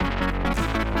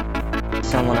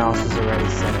Someone else has already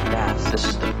said it best. This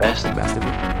is the best. The best of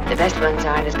it. The best ones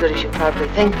aren't as good as you probably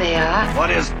think they are.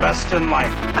 What is best in life?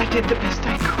 I did the best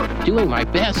I could. Doing my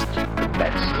best.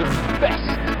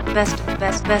 That's the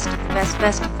best.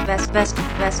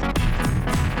 Best.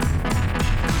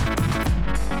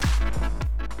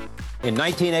 In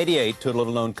 1988, two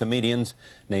little-known comedians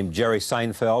named Jerry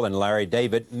Seinfeld and Larry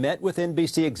David met with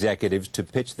NBC executives to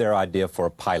pitch their idea for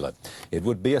a pilot. It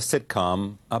would be a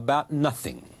sitcom about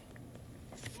nothing.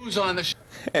 Who's on the show?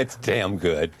 It's damn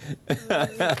good.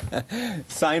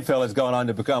 Seinfeld has gone on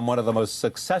to become one of the most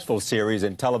successful series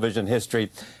in television history.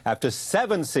 After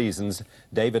 7 seasons,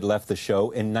 David left the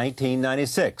show in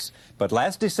 1996. But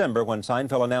last December, when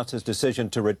Seinfeld announced his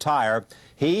decision to retire,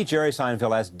 Jerry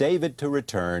Seinfeld, asked David to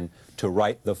return to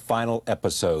write the final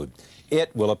episode.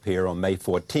 It will appear on May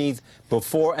 14th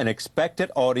before an expected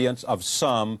audience of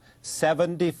some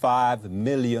 75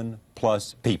 million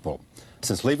plus people.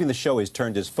 Since leaving the show, he's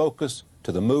turned his focus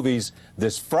to the movies.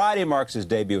 This Friday marks his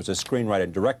debut as a screenwriter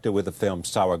and director with the film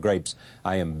Sour Grapes.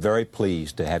 I am very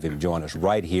pleased to have him join us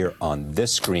right here on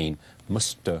this screen,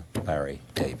 Mr. Larry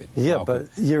David. Yeah, Welcome.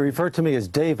 but you referred to me as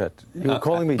David. You were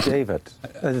calling me David.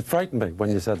 It frightened me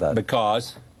when you said that.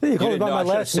 Because? You called me by my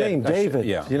last name, David.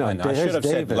 Yeah, you know, I should have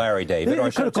said Larry David. You or I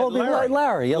could have called me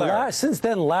Larry. Yeah, since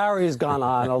then, Larry's gone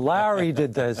on. Oh, Larry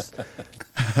did this.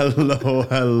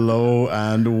 Hello,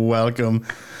 and welcome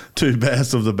to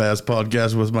Best of the Best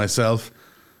podcast with myself,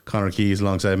 Connor Keys,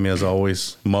 alongside me as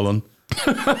always, Mullen.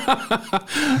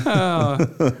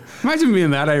 Imagine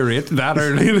being that irate that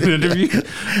early in an interview.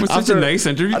 It was such a nice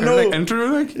interview.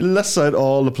 Lists out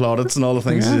all the plaudits and all the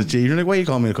things he's achieved. You're like, why you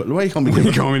call me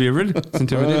David? It's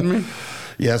intimidating me.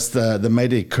 Yes, the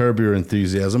mighty Curb Your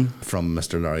Enthusiasm from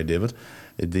Mr. Larry David.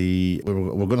 We're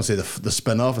going to say the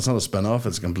spin-off. It's not a spin-off.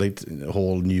 It's a complete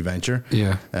whole new venture.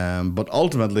 Yeah. But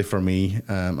ultimately for me,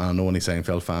 and I know any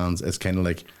Seinfeld fans, it's kind of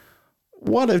like,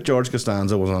 what if George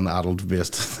Costanza was on adult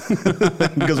based?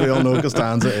 Because we all know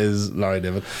Costanza is Larry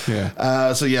David.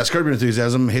 Yeah. So yes, Curb Your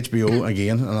Enthusiasm, HBO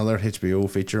again, another HBO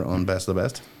feature on Best of the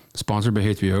Best. Sponsored by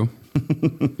HBO.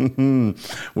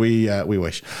 We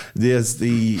wish.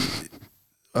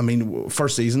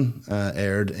 First season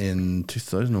aired in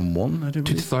 2001, I do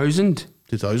believe. 2000.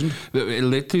 2000?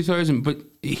 Late 2000. But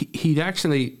he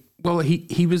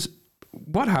was,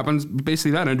 what happens,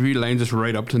 basically that interview lines us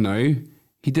right up to now.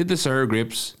 He did the Sour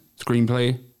Grapes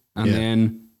screenplay, and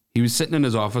then he was sitting in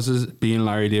his offices being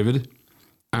Larry David,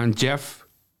 and Jeff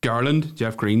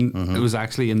Green, it was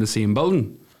actually in the same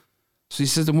building. So he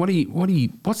says, "Then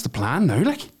what's the plan now?"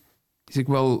 Like, he's like,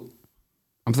 "Well,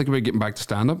 I'm thinking about getting back to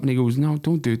stand up," and he goes, "No,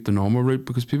 don't do it the normal route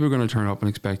because people are going to turn up and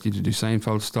expect you to do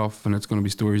Seinfeld stuff, and it's going to be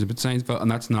stories about Seinfeld,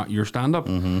 and that's not your stand up."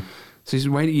 So he says,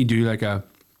 "Why don't you do like a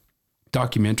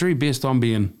documentary based on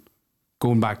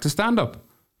going back to stand up?"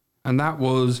 And that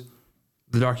was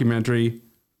the documentary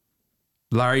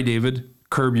Larry David,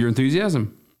 Curb Your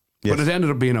Enthusiasm. Yes. But it ended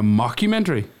up being a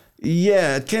mockumentary.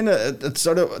 Yeah,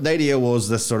 the idea was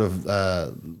this sort of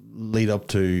lead up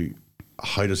to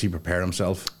how does he prepare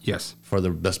himself for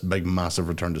this big massive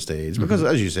return to stage, because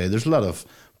as you say, there's a lot of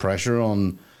pressure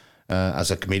on as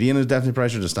a comedian, there's definitely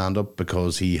pressure to stand up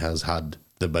because he has had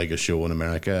the biggest show in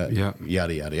America,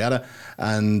 yada yada yada,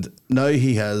 and now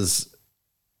he has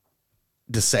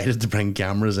decided to bring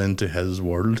cameras into his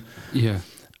world. Yeah.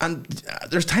 And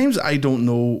there's times I don't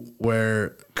know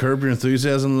where Curb Your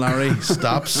Enthusiasm Larry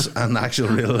stops and actual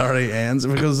real Larry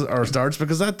starts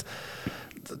because that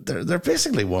they're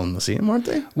basically one and the same, aren't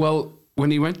they? Well,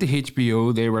 when he went to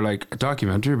HBO, they were like, a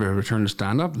documentary about a return to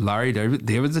stand-up. Larry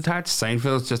David's attached.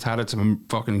 Seinfeld's just had its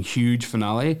fucking huge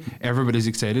finale. Everybody's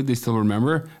excited. They still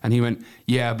remember. And he went,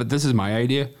 yeah, but this is my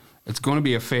idea. It's going to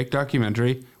be a fake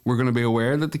documentary. We're going to be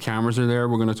aware that the cameras are there.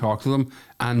 We're going to talk to them.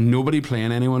 And nobody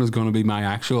playing anyone is going to be my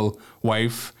actual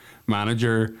wife,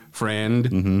 manager,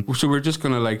 friend. So we're just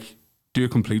going to like do a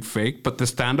complete fake. But the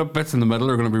stand-up bits in the middle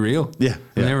are going to be real. Yeah.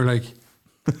 And they were like,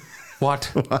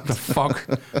 what the fuck?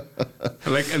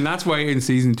 Like, and that's why in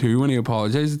season 2, when he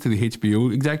apologized to the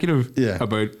HBO executive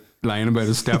about lying about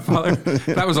his stepfather,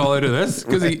 that was all out of this.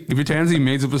 Because he pretends he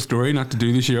made up a story not to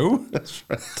do the show. That's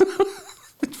right.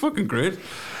 It's fucking great.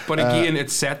 But again,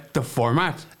 it set the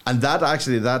format. And that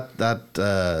actually,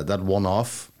 that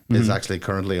one-off is actually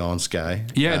currently on Sky.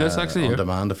 Yeah, it is actually on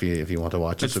demand if you want to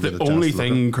watch it. It's the only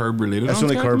thing Curb related. It's the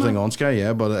only Curb thing on Sky,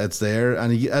 yeah, but it's there,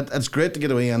 and it's great to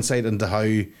get a wee insight into how.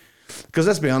 Because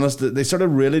let's be honest, they sort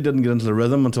of really didn't get into the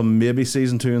rhythm until maybe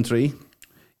season 2 and 3.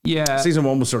 Yeah, season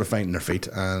 1 was sort of finding their feet,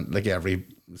 and like every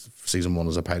season 1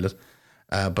 is a pilot,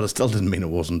 but it still didn't mean it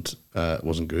wasn't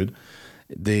good.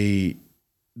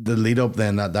 the lead up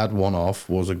then, that one off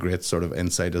was a great sort of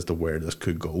insight as to where this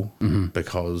could go,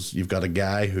 because you've got a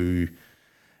guy who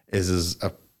is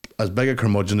as big a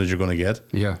curmudgeon as you're going to get.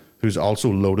 Yeah. Who's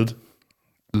also loaded.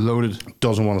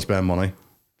 Doesn't want to spend money.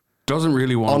 Doesn't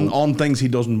really want on things he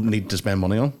doesn't need to spend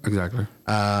money on. Exactly.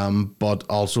 But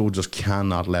also just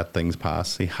cannot let things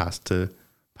pass. He has to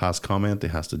pass comment. He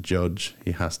has to judge.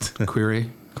 He has to query,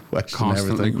 question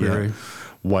constantly everything. query.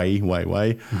 Yeah.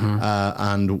 Why?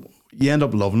 And you end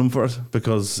up loving him for it,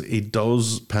 because he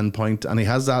does pinpoint, and he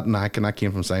has that knack, and that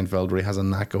came from Seinfeld, where he has a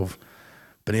knack of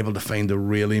being able to find the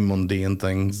really mundane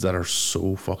things that are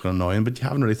so fucking annoying, but you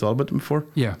haven't really thought about them before.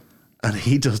 Yeah. And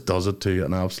he just does it to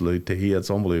an absolute T.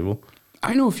 It's unbelievable.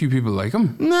 I know a few people like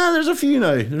him. Nah, there's a few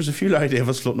now. There's a few Larry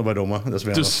Davis floating about Oma.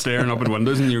 Just staring up at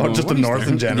windows, and you're or going, just the north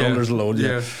in general. Yeah. There's a load.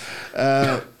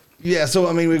 Yeah. So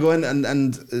I mean, we go in,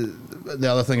 and the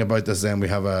other thing about this, then we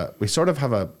have a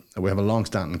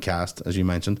long-standing cast, as you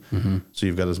mentioned. So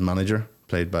you've got his manager,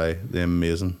 played by the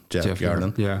amazing Jeff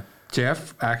Garlin. Yeah.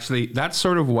 Jeff, actually, that's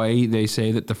sort of why they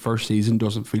say that the first season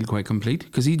doesn't feel quite complete,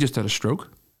 because he just had a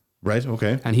stroke. Right,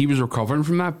 okay. And he was recovering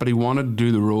from that, but he wanted to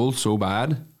do the role so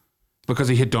bad because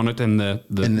he had done it in the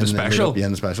special. In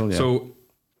the special, yeah. So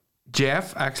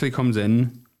Jeff actually comes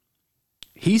in.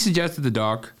 He suggested the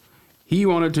doc. He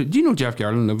wanted to... Do you know Jeff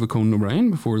Garlin lived with Conan O'Brien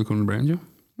before the Conan O'Brien show?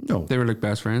 No. They were like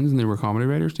best friends, and they were comedy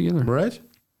writers together. Right.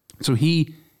 So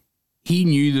he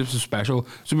knew this was special.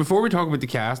 So before we talk about the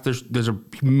cast, there's a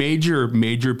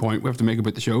major point we have to make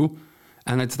about the show.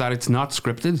 And it's that it's not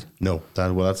scripted. No,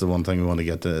 that's the one thing we want to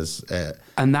get to is...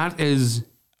 and that is...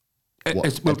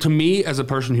 to me, as a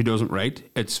person who doesn't write,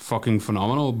 it's fucking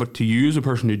phenomenal. But to you, as a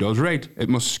person who does write, it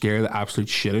must scare the absolute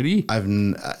shit out of you.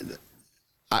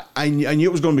 I knew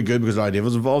it was going to be good because Larry David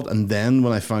was involved. And then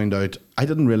when I found out, I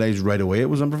didn't realise right away it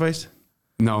was improvised.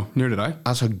 No, neither did I.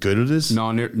 That's how good it is.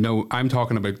 No, I'm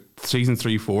talking about season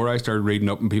 3, 4. I started reading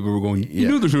up and people were going, you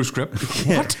know there's no script.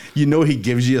 What? You know he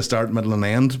gives you a start, middle and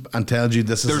end and tells you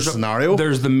this is a scenario.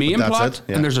 There's the main plot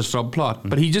and there's a subplot.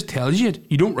 But he just tells you it.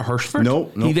 You don't rehearse for it. No.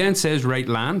 He then says, right,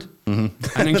 land. And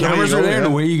then cameras are there and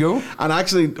away you go. And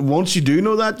actually, once you do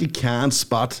know that, you can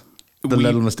spot the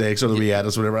little mistakes or the wee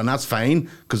edits or whatever. And that's fine,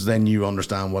 because then you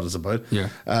understand what it's about. Yeah.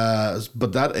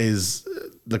 But that is...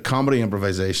 the comedy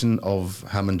improvisation of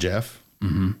him and Jeff,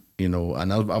 you know,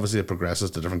 and obviously it progresses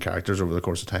to different characters over the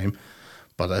course of time,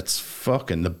 but it's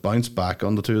fucking, the bounce back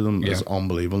on the two of them is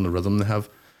unbelievable, and the rhythm they have.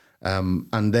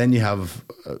 And then you have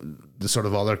the sort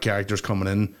of other characters coming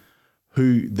in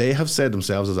who they have said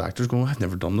themselves as actors going, I've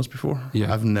never done this before.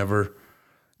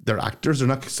 They're actors, they're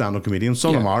not stand-up comedians.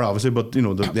 Some of them are, obviously, but you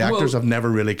know, the actors have never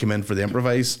really come in for the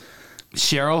improvise.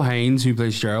 Cheryl Hines, who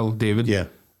plays Cheryl David,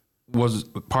 was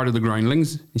part of the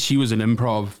Groundlings. She was an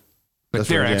improv. Like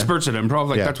they're experts at improv.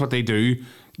 Like that's what they do.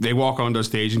 They walk onto a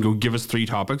stage and go, give us 3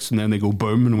 topics, and then they go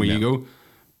boom, and away you go.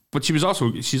 But she's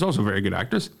also a very good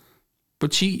actress.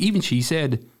 But she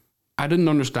said, I didn't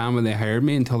understand when they hired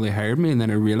me until they hired me, and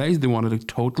then I realized they wanted a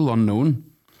total unknown.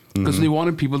 Because they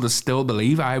wanted people to still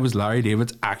believe I was Larry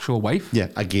David's actual wife. Yeah,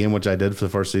 again, which I did for the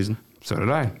first season. So did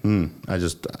I.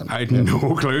 I had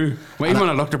no clue. Well, even when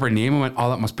I looked up her name, I went, "Oh,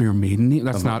 that must be her maiden name.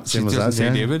 That's not." She doesn't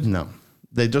say David. No,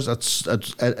 they just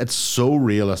it's so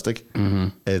realistic.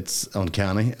 It's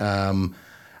uncanny.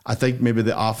 I think maybe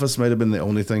The Office might have been the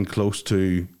only thing close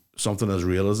to something as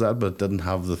real as that, but it didn't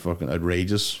have the fucking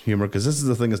outrageous humor. Because this is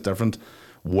the thing that's different,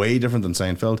 way different than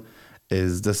Seinfeld.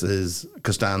 This is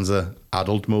Costanza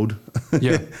adult mode.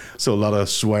 Yeah. So a lot of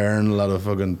swearing, a lot of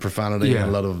fucking profanity, and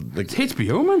a lot of... It's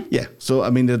HBO, man. Yeah. So, I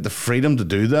mean, the freedom to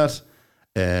do that,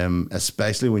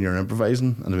 especially when you're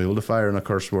improvising and to be able to fire in a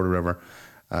curse word or whatever,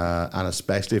 and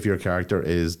especially if your character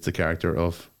is the character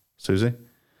of Susie,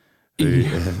 who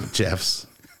Jeff's...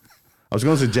 I was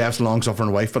going to say Jeff's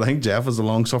long-suffering wife, but I think Jeff is the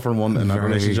long-suffering one in that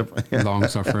relationship.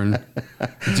 Long-suffering.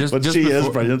 But she is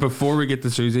brilliant. Before we get to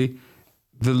Susie...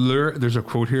 there's a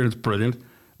quote here that's brilliant.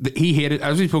 He hated,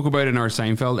 as we spoke about in our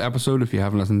Seinfeld episode, if you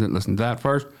haven't listened to it, listen to that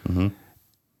first.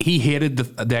 He hated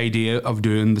the idea of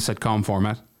doing the sitcom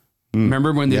format.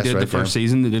 Remember when they did the first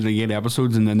season, they did like 8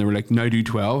 episodes, and then they were like, now do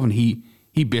 12, and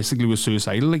he basically was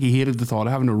suicidal. Like, he hated the thought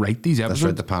of having to write these episodes. That's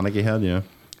right, the panic he had, yeah.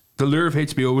 The lure of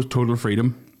HBO was total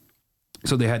freedom.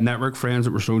 So they had network friends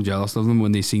that were so jealous of them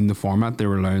when they seen the format they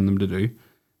were allowing them to do.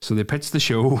 So they pitched the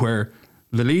show where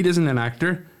the lead isn't an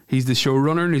actor, he's the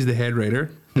showrunner and he's the head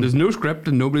writer. And there's no script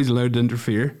and nobody's allowed to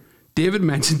interfere. David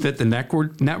mentioned that the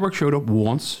network showed up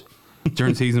once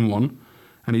during season 1,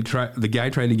 and the guy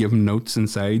tried to give him notes and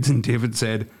sides, and David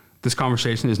said, "This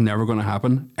conversation is never going to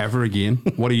happen ever again.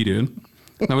 What are you doing?"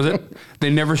 That was it. They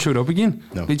never showed up again.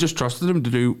 No. They just trusted him to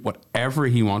do whatever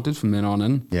he wanted from then on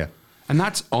in. Yeah. And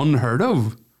that's unheard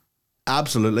of.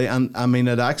 Absolutely. And I mean,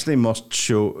 it actually must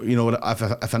show, you know,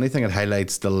 if anything, it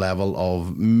highlights the level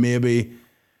of maybe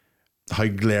how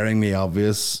glaringly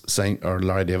obvious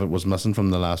Larry David was missing from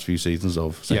the last few seasons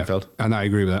of Seinfeld. Yeah, and I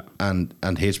agree with that. And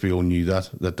HBO knew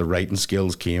that the writing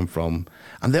skills came from,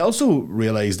 and they also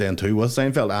realised then too with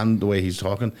Seinfeld and the way he's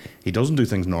talking, he doesn't do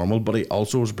things normal, but he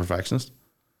also is a perfectionist.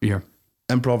 Yeah.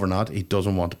 Improv or not, he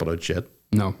doesn't want to put out shit.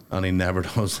 No. And he never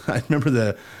does. I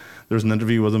remember there's an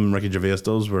interview with him, Ricky Gervais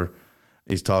does, where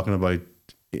he's talking about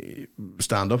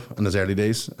stand-up in his early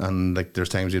days, and like there's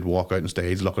times he'd walk out on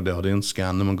stage, look at the audience,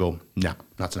 scan them and go, nah,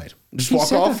 not tonight. Just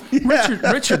walk off.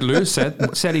 Richard Lewis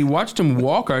said he watched him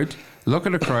walk out, look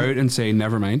at a crowd and say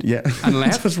never mind, and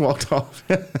left. Just walked off.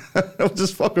 It was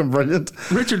just fucking brilliant.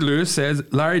 Richard Lewis says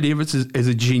Larry David is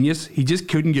a genius. He just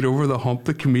couldn't get over the hump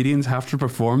that comedians have to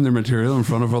perform their material in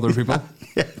front of other people.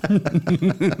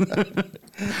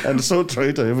 And it's so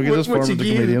true too. If we could just form with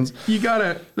the comedians, you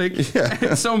gotta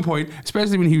at some point,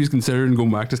 especially when he was considering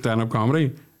going back to stand-up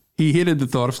comedy, he hated the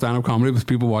thought of stand-up comedy with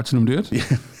people watching him do it. Yeah.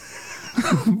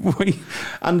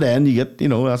 And then you get,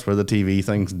 that's where the TV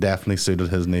things definitely suited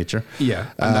his nature.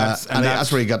 Yeah, and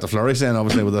that's where you got the flourish then,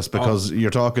 obviously, with this, because you're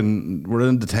talking we're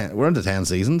into 10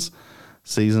 seasons.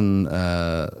 Was season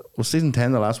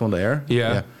 10 the last one to air?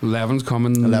 Yeah. 11's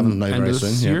coming. 11's now very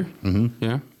soon. Year. Yeah. Mm-hmm.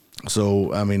 Yeah.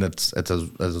 So I mean, it's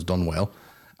done well.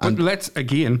 But let's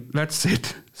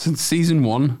sit since season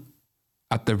 1.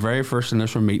 At the very first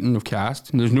initial meeting of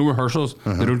cast, and there's no rehearsals.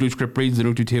 They don't do script reads. They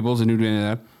don't do tables. They don't do any of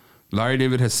that. Larry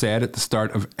David has said at the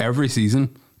start of every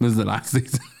season, this is the last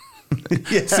season.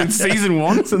 Since season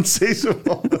 1. Since season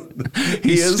 1.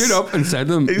 He stood up and said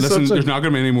to them, listen, there's not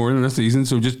going to be any more in this season,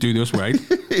 so just do this right.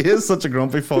 He is such a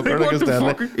grumpy fucker. Like, what the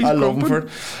fuck? I love him for it.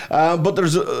 But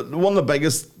there's one of the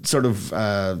biggest sort of,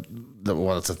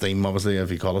 it's a theme, obviously, if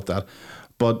you call it that,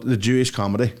 but the Jewish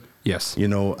comedy. Yes.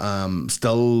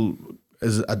 Still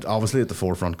is obviously at the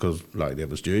forefront because Larry David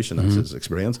was Jewish and that's his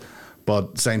experience.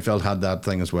 But Seinfeld had that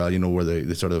thing as well, where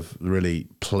they sort of really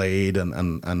played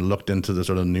and looked into the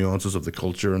sort of nuances of the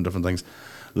culture and different things.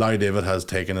 Larry David has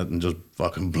taken it and just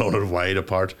fucking blown it wide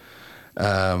apart.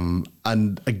 And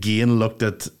again, looked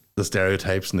at the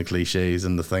stereotypes and the cliches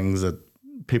and the things that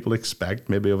people expect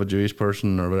maybe of a Jewish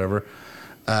person or whatever.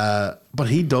 But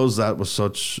he does that with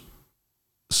such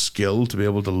skill to be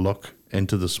able to look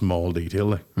into the small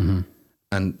detail.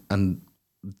 And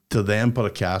to then put a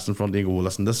cast in front of you and go, well,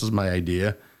 listen, this is my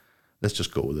idea. Let's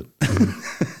just go with it.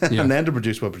 And then to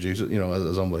produce what produces,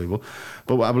 is unbelievable.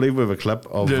 But I believe we have a clip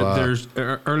of... There's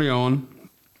early on,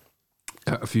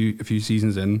 a few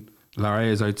seasons in, Larry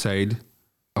is outside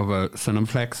of a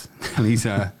Cineplex and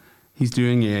he's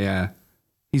doing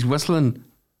he's whistling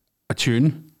a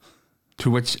tune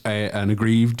to which an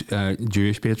aggrieved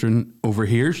Jewish patron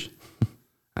overhears.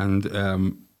 And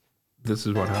this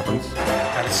is what happens.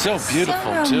 It's so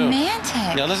beautiful, so romantic.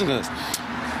 Too. Yeah, listen to this.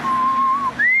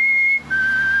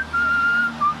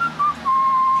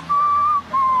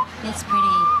 It's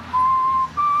pretty.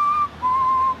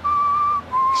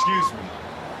 Excuse me.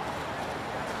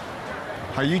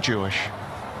 Are you Jewish?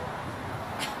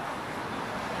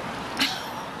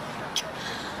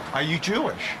 Are you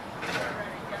Jewish?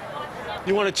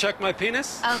 You want to check my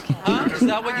penis? Okay. Huh? Is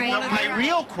that what you want to do? My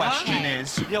real question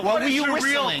is, what were is you your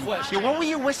whistling? real question? What were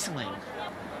you whistling?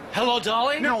 Hello,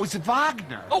 Dolly? No, it was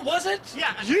Wagner. Oh, was it?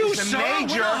 Yeah, You, it's a sir,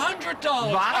 major $100.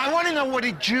 I want to know what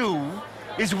a Jew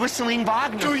is whistling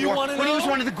Wagner Do you for wanna when he was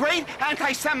know? one of the great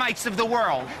anti-Semites of the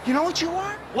world. You know what you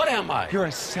are? What am I? You're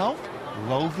a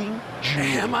self-loathing Jew.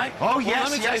 Am I? Oh, Well, yes,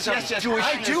 let me tell you yes, something. yes, yes.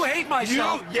 I Jewishness. do hate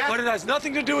myself, You- yeah. but it has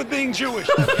nothing to do with being Jewish.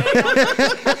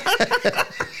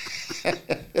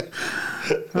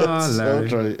 So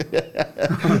true.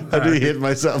 I do hate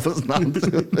myself as not.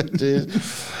 Jeez.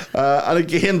 And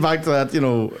again, back to that,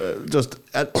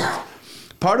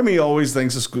 part of me always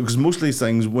thinks, because most of these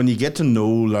things, when you get to know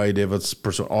Larry David's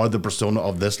persona, or the persona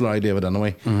of this Larry David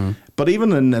anyway, but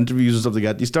even in interviews and stuff like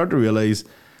that, you start to realise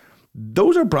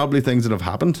those are probably things that have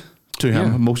happened to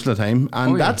him most of the time.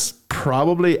 And that's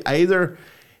probably either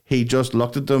he just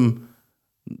looked at them,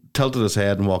 tilted his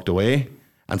head and walked away,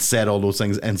 and said all those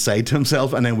things inside to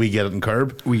himself, and then we get it in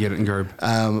Curb.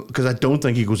 Because I don't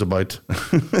think he goes about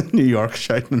New York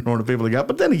shouting in front of people like that.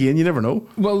 But then again, you never know.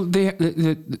 Well,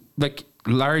 like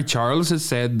Larry Charles has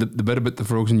said the bit about the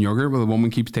frozen yogurt where the woman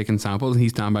keeps taking samples and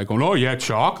he's standing by going, oh yeah,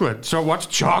 chocolate. So what's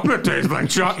chocolate taste like?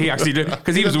 He actually did,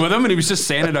 because he was with him and he was just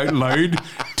saying it out loud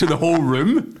to the whole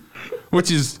room,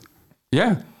 which is,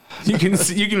 I can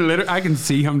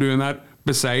see him doing that.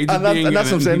 Besides, and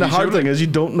that's what I'm saying. The hard thing is you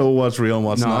don't know what's real and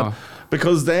what's not,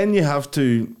 because then you have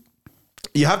to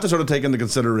you have to sort of take into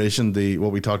consideration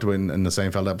what we talked about in the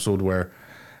Seinfeld episode where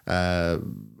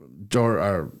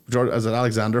George is it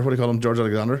Alexander? What do you call him? George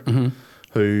Alexander,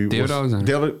 who David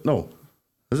Alexander. No,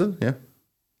 is it? Yeah,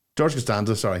 George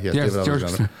Costanza. Sorry, yes, David George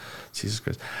Alexander. Jesus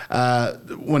Christ!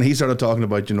 When he started talking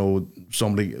about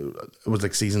somebody, it was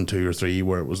like season 2 or 3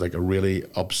 where it was like a really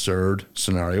absurd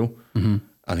scenario, and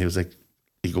he was like,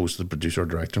 he goes to the producer or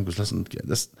director and goes, "Listen,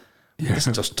 this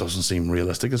just doesn't seem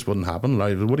realistic. This wouldn't happen."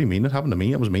 Like, what do you mean? It happened to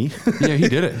me. It was me. Yeah, he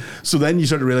did it. So then you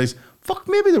sort of realize, fuck,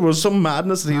 maybe there was some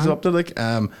madness that he's up to. Like,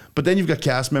 but then you've got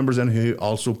cast members in who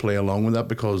also play along with that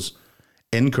because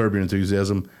in Curb Your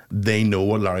Enthusiasm, they know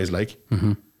what Larry's like.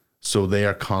 So they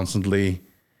are constantly,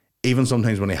 even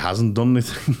sometimes when he hasn't done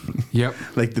anything. Yep.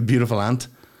 Like the beautiful ant.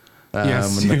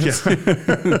 Yes.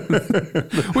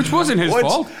 Which wasn't his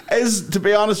fault. Is, to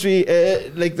be honest with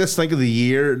you, like this thing of the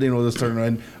year, this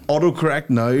turnaround. Autocorrect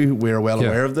now, we're well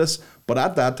aware of this. But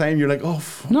at that time, you're like, oh,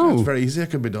 no, it's very easy. It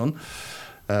could be done.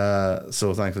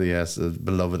 So thankfully, yes, the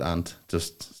beloved ant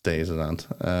just stays an ant.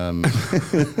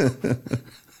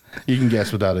 You can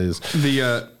guess what that is.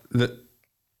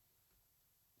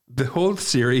 The whole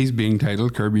series being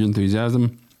titled Curb Your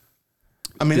Enthusiasm.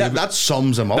 I mean, that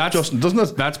sums him up, Justin, doesn't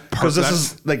it? That's because this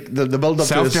is like the build up.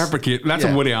 Self-deprecate. That's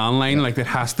a Woody Allen line. Like, it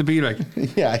has to be like.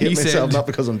 Yeah, I hate myself not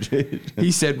because I'm Jewish.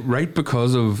 He said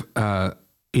because of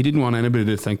he didn't want anybody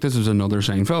to think this was another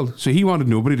Seinfeld, so he wanted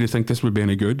nobody to think this would be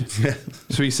any good. Yeah.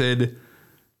 So he said,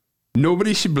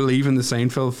 nobody should believe in the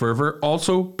Seinfeld fervor.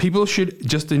 Also, people should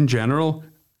just in general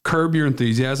curb your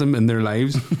enthusiasm in their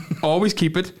lives. Always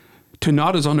keep it to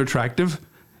not as unattractive.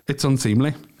 It's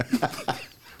unseemly.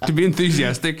 To be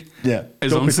enthusiastic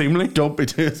is unseemly. Don't be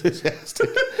too enthusiastic.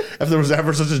 If there was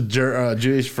ever such a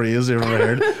Jewish phrase you ever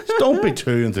heard, don't be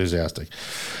too enthusiastic.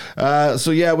 So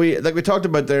yeah, we talked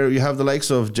about there. You have the likes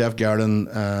of Jeff Garlin,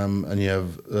 and you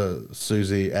have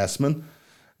Susie Essman.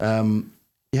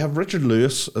 You have Richard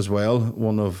Lewis as well,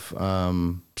 one of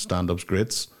stand-up's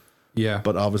greats. Yeah,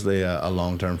 but obviously a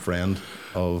long-term friend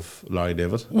of Larry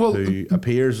David, who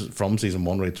appears from season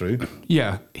 1 right through.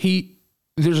 Yeah,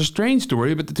 there's a strange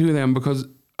story about the two of them because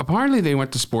apparently they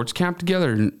went to sports camp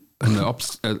together in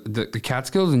the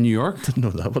Catskills in New York. Didn't know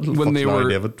that. Larry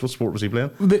David, what sport was he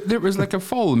playing? There was like a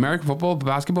full American football,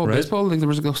 basketball, baseball. Like there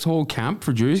was this whole camp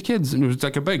for Jewish kids, and it was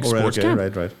like a big sports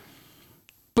camp. Right.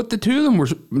 But the two of them were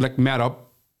like met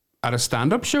up at a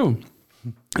stand-up show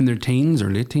in their teens or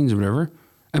late teens or whatever,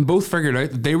 and both figured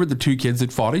out that they were the two kids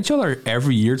that fought each other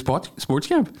every year at sports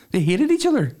camp. They hated each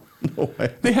other. No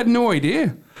way. They had no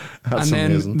idea. That's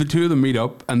then amazing. The two of them meet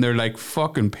up and they're like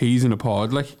fucking peas in a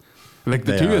pod. Like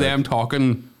the two of them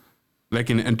talking like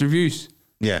in interviews.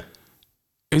 Yeah.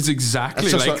 It's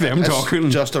exactly like them talking.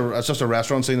 It's just a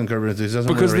restaurant scene in Curb Your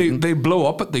Enthusiasm. Because they blow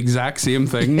up at the exact same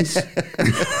things.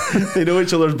 They know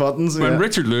each other's buttons. When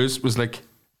Richard Lewis was like,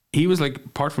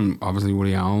 apart from obviously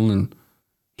Woody Allen, and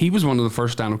he was one of the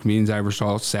first stand-up comedians I ever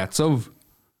saw sets of,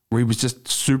 where he was just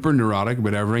super neurotic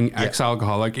about everything,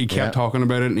 ex-alcoholic. He kept talking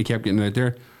about it and he kept getting out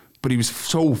there. But he was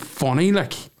so funny,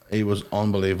 like. He was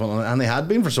unbelievable. And he had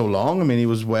been for so long. I mean, he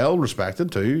was well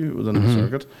respected too within the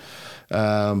circuit.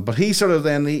 But he sort of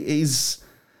then, he's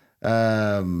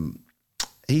kind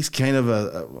of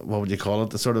a, what would you call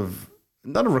it? The sort of,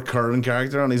 not a recurring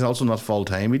character, and he's also not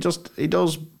full-time. He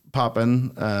does pop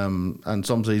in, and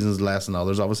some seasons less than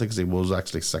others, obviously, because he was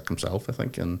actually sick himself, I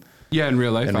think, in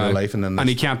real life. And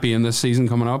he can't be in this season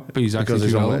coming up. He's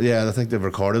actually I think they've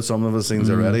recorded some of his scenes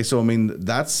already. So I mean,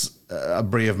 that's a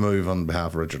brave move on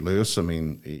behalf of Richard Lewis. I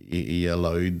mean, he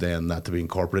allowed then that to be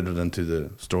incorporated into the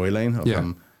storyline of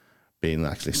him being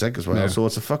actually sick as well. Yeah. So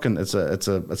it's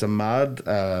a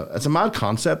mad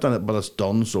concept on it, but it's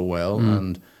done so well,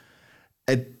 and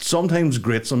it sometimes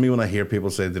grates on me when I hear people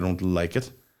say they don't like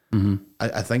it.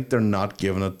 I think they're not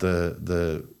giving it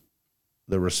the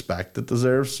respect it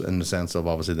deserves, in the sense of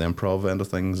obviously the improv end of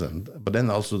things, but then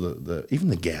also the even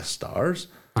the guest stars.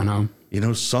 I know.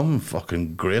 Some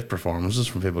fucking great performances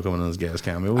from people coming in as guest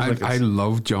cameos. I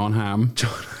love John Hamm.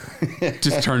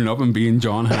 Just turning up and being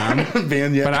John Hamm.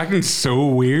 But acting so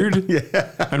weird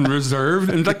and reserved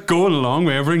and like going along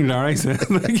with everything Larry said.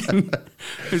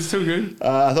 It's so good.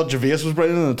 I thought Gervais was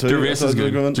brilliant in it too. Gervais is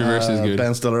good.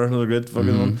 Ben Stiller, another great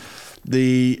fucking one.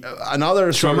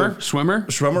 Another Swimmer, very,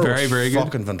 was very good.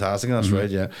 Fucking fantastic. That's right.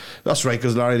 Yeah, that's right.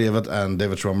 Because Larry David and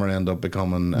David Schwimmer end up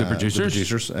becoming the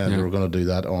producers, and they were going to do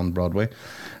that on Broadway.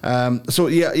 So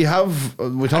yeah, you have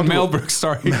we talked and Mel about Brooks.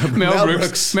 Sorry,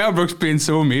 Mel Brooks being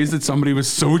so amazed that somebody was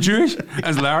so Jewish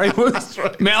as Larry was. That's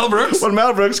right. Mel Brooks. When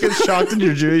Mel Brooks gets shocked at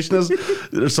your Jewishness,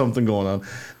 there's something going on.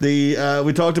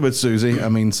 We talked about Susie. I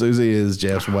mean, Susie is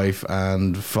Jeff's wife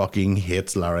and fucking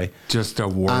hates Larry. Just a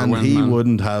whirlwind. And he man.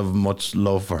 wouldn't have much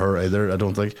love for her either, I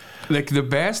don't think. Like the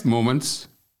best moments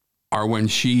are when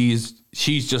she's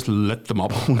just lit them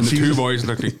up, and the two boys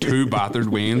look like two battered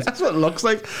wains. That's what it looks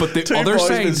like. But the two other boys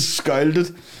side, been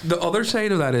scalded. The other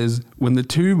side of that is when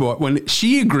when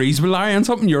she agrees with Larry on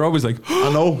something, you're always like,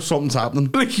 I know something's happening.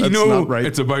 Like you That's know, not right.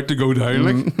 it's about to go down.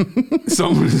 Like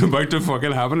something's about to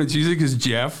fucking happen, and she's like, "Is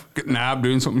Jeff getting nabbed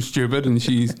doing something stupid?" And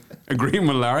she's agreeing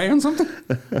with Larry on something.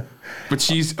 But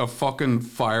she's a fucking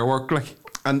firework, like.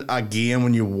 And again,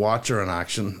 when you watch her in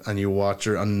action and you watch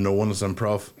her and no one is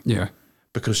improv, yeah.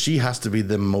 Because she has to be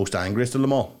the most angriest of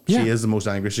them all. Yeah. She is the most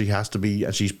angry. She has to be,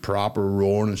 and she's proper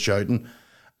roaring and shouting.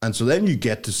 And so then you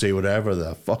get to say whatever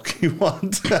the fuck you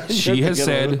want. She has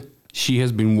said she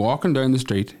has been walking down the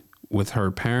street with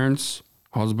her parents,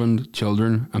 husband,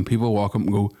 children, and people walk up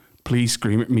and go, "Please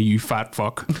scream at me, you fat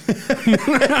fuck."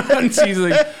 And she's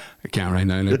like, "I can't right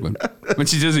now." Like, but when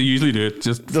she doesn't usually do it,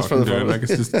 just for fucking the do fun. it. Like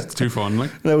it's too fun.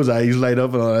 Like Those eyes light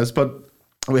up and all this. But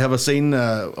we have a scene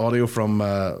audio from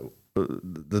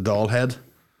the doll head.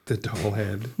 The doll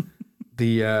head.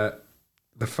 The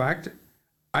fact,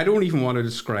 I don't even want to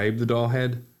describe the doll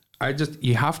head.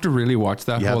 You have to really watch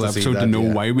that whole episode to know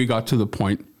why we got to the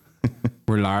point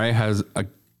where Larry has a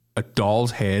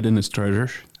doll's head in his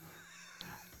trousers.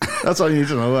 That's all you need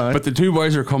to know. Right? But the two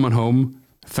boys are coming home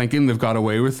thinking they've got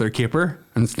away with their caper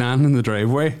and standing in the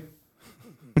driveway.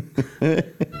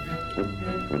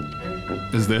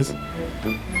 Is this?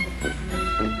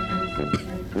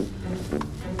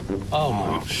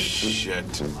 Oh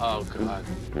shit. Oh, God.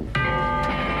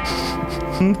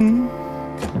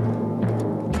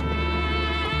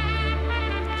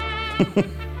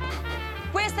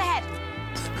 Where's the head?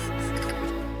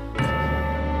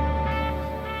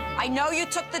 I know you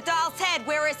took the doll's head.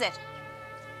 Where is it?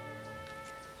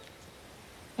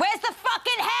 Where's the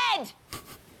fucking head?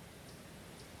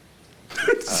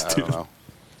 I don't know.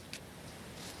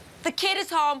 The kid is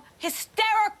home,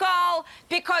 hysterical,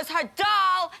 because her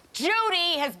doll,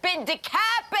 Judy, has been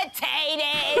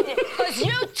decapitated. Because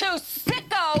you two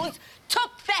sickos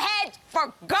took the head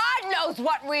for God knows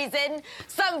what reason.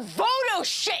 Some voodoo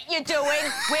shit you're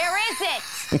doing. Where is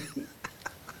it?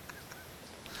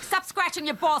 Stop scratching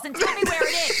your balls and tell me where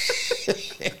it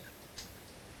is.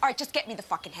 All right, just get me the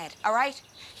fucking head, all right?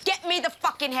 Get me the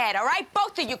fucking head, all right?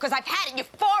 Both of you, because I've had it, you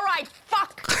four-eyed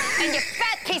fuck and you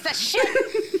fat piece of shit.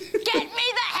 Get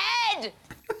me the head!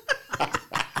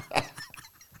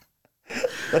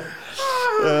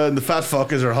 The fat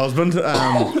fuck is her husband.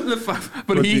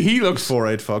 But he looks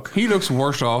four-eyed fuck. He looks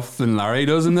worse off than Larry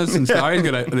does in this. And Larry's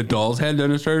got a doll's head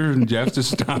down his trousers, and Jeff's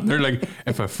just standing there like,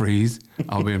 "If I freeze,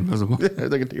 I'll be invisible."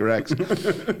 Like a T-Rex.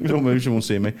 You don't move, she won't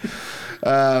see me.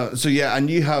 So yeah, and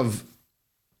you have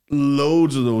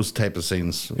loads of those type of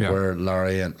scenes where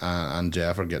Larry and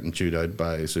Jeff are getting chewed out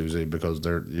by Susie because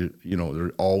they're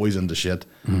they're always into shit,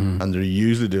 and they're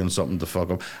usually doing something to fuck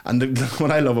up. And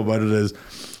what I love about it is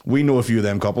we know a few of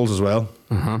them couples as well,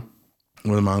 where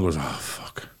the man goes, "Oh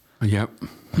fuck, yep,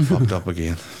 I fucked up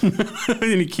again,"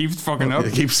 and he keeps fucking up.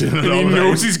 He keeps doing it. And all he the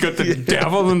knows time. he's got the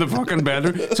devil in the fucking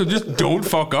bedroom, so just don't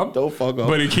fuck up. Don't fuck up.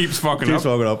 But he keeps fucking Keeps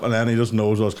up. fucking up, and then he just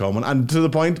knows what's coming. And to the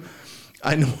point,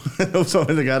 I know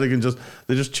somebody like that who can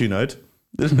they just tune out.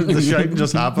 The shouting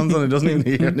just happens and he doesn't even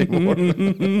hear anymore.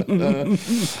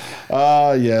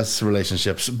 Yes,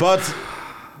 relationships. But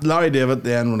Larry David,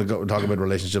 then when we talk about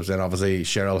relationships, then obviously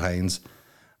Cheryl Hines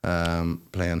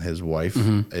playing his wife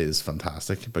is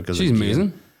fantastic because she's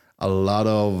amazing. A lot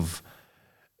of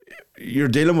you're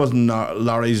dealing with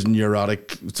Larry's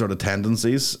neurotic sort of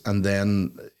tendencies, and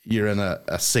then you're in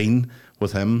a scene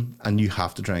with him, and you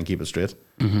have to try and keep it straight.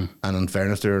 And in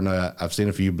fairness to her, now I've seen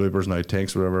a few bloopers and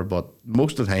outtakes, whatever, but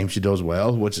most of the time she does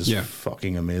well, which is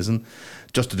fucking amazing,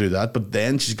 just to do that. But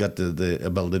then she's got the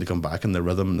ability to come back, and the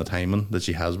rhythm and the timing that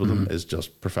she has with him is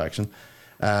just perfection.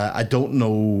 I don't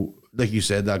know, like you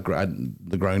said, that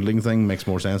the groundling thing makes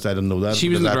more sense. I didn't know that. She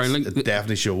was in the groundling. It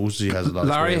definitely shows she has a lot.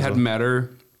 Larry of had met her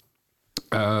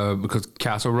because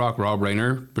Castle Rock, Rob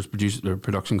Reiner was the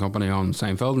production company on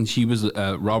Seinfeld, and she was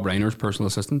Rob Reiner's personal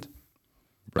assistant.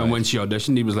 Right. And when she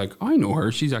auditioned, he was like, "I know her.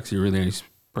 She's actually a really nice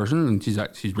person, and she's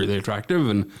really attractive."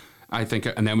 And I think,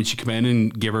 and then when she came in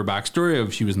and gave her backstory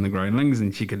of she was in the Groundlings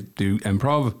and she could do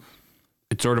improv,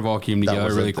 it sort of all came together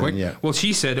was really it then, quick. yeah. Well,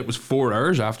 she said it was 4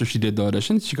 hours after she did the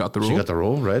auditions. She got the role. She got the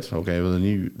role, right? Okay, well, they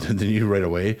knew right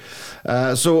away.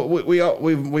 So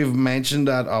we've mentioned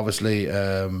that, obviously,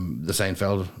 the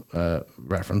Seinfeld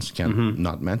reference, can't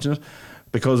not mention it,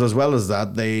 because as well as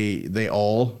that, they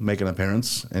all make an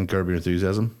appearance in Curb Your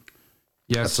Enthusiasm.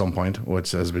 Yes. At some point,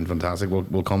 which has been fantastic.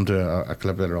 We'll come to a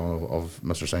clip later on of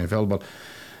Mr. Seinfeld, but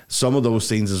some of those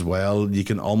scenes as well, you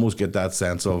can almost get that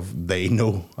sense of they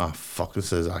know, fuck,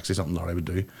 this is actually something Laurie would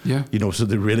do. Yeah. You know, so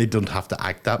they really don't have to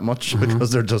act that much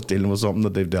because they're just dealing with something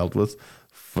that they've dealt with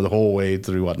for the whole way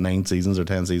through, 9 seasons or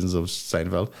 10 seasons of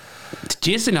Seinfeld.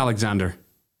 Jason Alexander.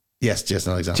 Yes,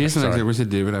 Jason Alexander. Jason Sorry. Alexander, was it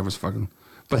David? I was fucking.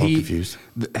 But all he, confused.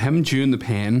 Him chewing the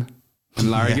pen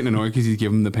and Larry getting annoyed because he's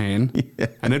giving him the pen,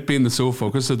 and it being the sole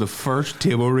focus of the first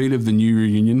table read of the new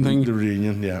reunion thing. The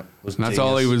reunion, yeah. Was And that's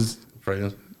all he was.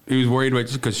 Brilliant. He was worried about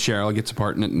just because Cheryl gets a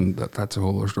part in it, and that's a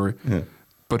whole other story. Yeah.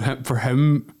 But for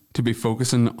him to be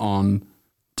focusing on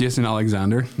Jason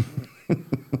Alexander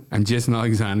and Jason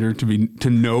Alexander to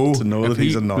know that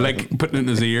he's annoying, like putting it in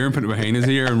his ear and putting it behind his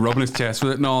ear and rubbing his chest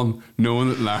with it and all, and knowing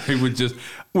that Larry would just,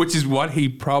 which is what he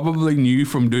probably knew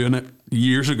from doing it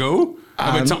years ago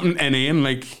about something inane.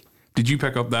 Like, did you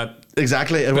pick up that?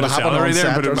 Exactly, it would have happened on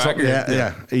set or something.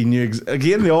 Yeah. He knew.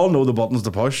 Again, they all know the buttons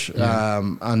to push.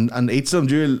 And each of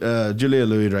them, Julia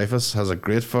Louis-Dreyfus has a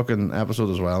great fucking episode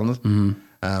as well in it.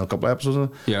 A couple of episodes in it.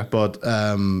 Yeah. But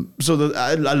so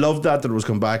I love that it was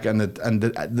come back, and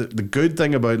the good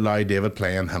thing about Larry David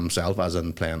playing himself, as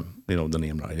in playing the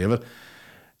name Larry David,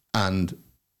 and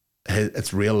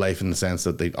it's real life in the sense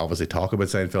that they obviously talk about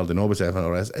Seinfeld, they know about Seinfeld and all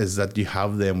the rest, is that you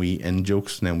have them wee in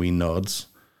jokes and then wee nods.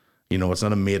 It's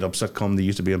not a made-up sitcom they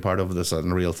used to be a part of. This is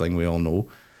a real thing we all know.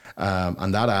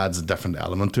 And that adds a different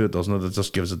element to it, doesn't it? It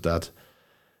just gives it that,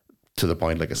 to the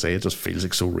point, like I say, it just feels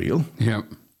like so real. Yeah.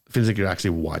 It feels like you're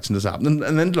actually watching this happen.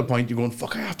 And then to the point you're going,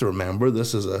 fuck, I have to remember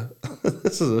this is a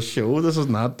this is a show. This is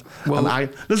not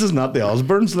this is not the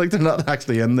Osbournes. Like, they're not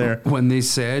actually in there. When they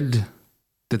said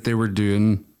that they were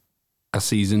doing a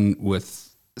season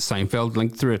with Seinfeld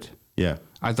linked through it, yeah,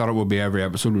 I thought it would be every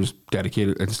episode was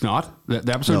dedicated. It's not. The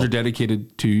episodes are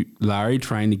dedicated to Larry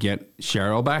trying to get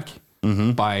Cheryl back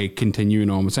by continuing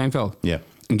on with Seinfeld. Yeah.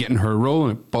 And getting her role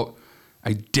in it. But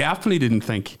I definitely didn't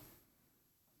think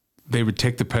they would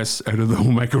take the piss out of the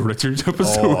whole Michael Richards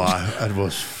episode. It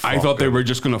was I thought they were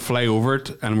just going to fly over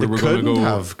it and we were going to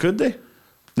go. Could they?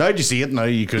 Now you see it. Now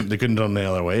they couldn't have done the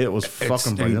other way. It was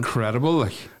fucking brilliant. Incredible.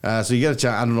 Like, so you get a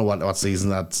chance. I don't know what season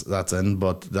that's in,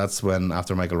 but that's when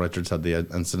after Michael Richards had the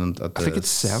incident at the I think it's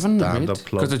 7, stand-up right?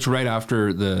 club. Because it's right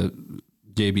after the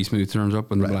JB Smooth turns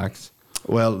up and the Blacks.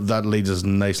 Well, that leads us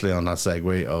nicely on that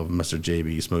segue of Mr.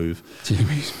 JB Smooth.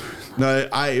 JB Smooth.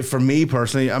 Now, for me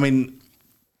personally, I mean,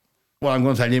 well, I'm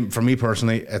going to tell you, for me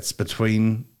personally, it's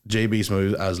between JB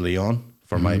Smooth as Leon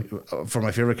for my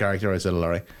favorite character. I said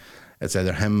Larry. It's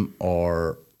either him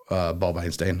or Bob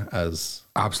Einstein as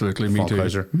absolutely me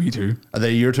Funkhauser. too. Me too. Are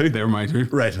they your two? They're my two.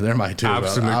 Right, they're my two.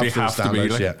 Absolutely have to be.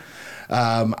 Like.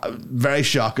 Yeah. Very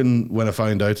shocking when I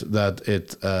found out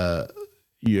that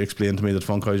you explained to me that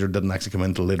Funkhauser didn't actually come in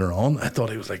until later on. I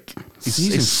thought he was like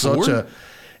he's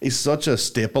such a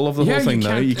staple of the whole thing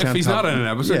now. You can't if he's not in an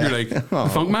episode, you're like, the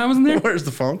Funk Man wasn't there? Where's the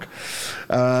funk?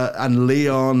 And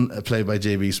Leon, played by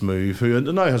JB Smoove, who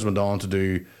now has went on to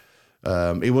do.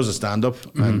 He was a stand-up,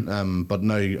 but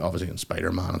now obviously in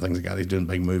Spider-Man and things like that, he's doing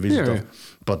big movies and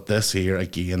stuff. But this here,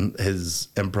 again, his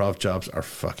improv chops are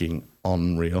fucking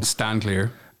unreal. Stand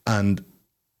clear. And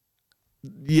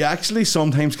you actually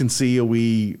sometimes can see a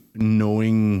wee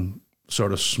knowing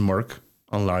sort of smirk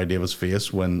on Larry David's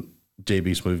face when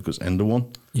JB Smoove goes into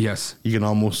one. Yes. You can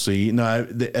almost see. Now,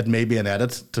 it may be an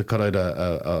edit to cut out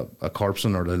a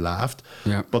corpsing or they laughed.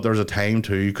 Yeah. But there's a time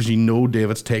too, because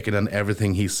David's taken in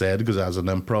everything he said, because as an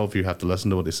improv, you have to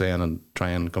listen to what he's saying and try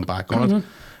and come back on it.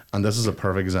 And this is a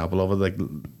perfect example of it. Like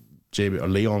JB, or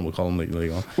Leon, we'll call him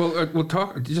Leon. Well, we'll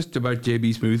talk just about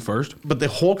JB Smoove first. But the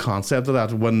whole concept of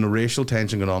that, when the racial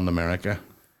tension got on in America.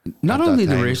 Not only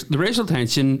the racial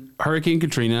tension, Hurricane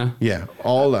Katrina. Yeah,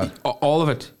 all that. All of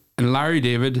it. And Larry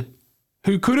David,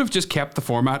 who could have just kept the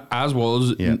format as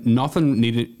was, nothing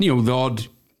needed, the odd,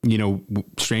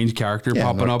 strange character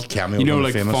popping up.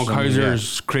 Like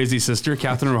Funkhauser's crazy sister,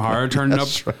 Catherine O'Hara, turning up.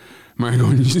 Right. Mary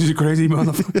going, she's a crazy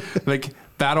motherfucker. Like,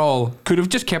 that all could have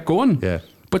just kept going. Yeah.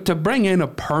 But to bring in a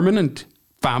permanent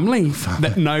family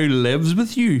that now lives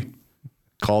with you.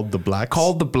 Called the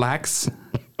Blacks.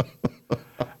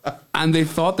 And they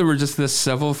thought they were just this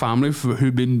civil family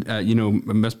who'd been,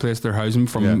 misplaced their housing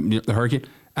from the hurricane.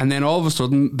 And then all of a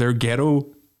sudden, their ghetto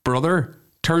brother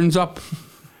turns up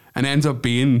and ends up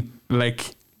being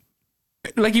like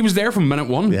he was there from minute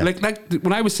one. Yeah. Like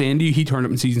when I was saying to you, he turned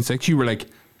up in season 6, you were like,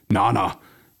 nah.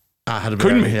 I had a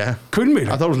Couldn't be. yeah. Couldn't be.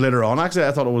 I thought it was later on. Actually,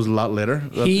 I thought it was a lot later.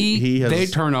 that They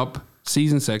turn up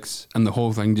season 6 and the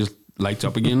whole thing just lights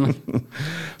up again. Like.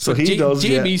 So he does.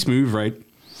 JB Smoove, right?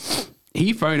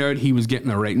 He found out he was getting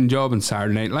a writing job in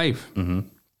Saturday Night Live,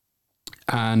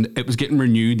 and it was getting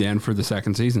renewed then for the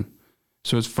second season.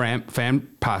 So his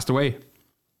friend passed away.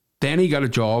 Then he got a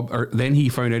job, or then he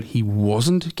found out he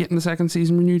wasn't getting the second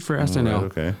season renewed for SNL. Right,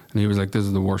 okay. And he was like, "This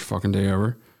is the worst fucking day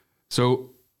ever." So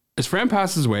his friend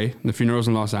passes away. The funeral's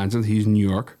in Los Angeles. He's in New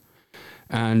York.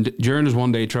 And during his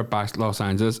one-day trip back to Los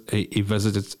Angeles, he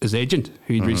visits his agent,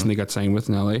 who he'd recently got signed with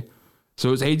in LA.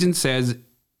 So his agent says,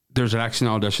 there's an action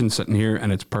audition sitting here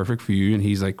and it's perfect for you. And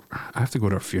he's like, I have to go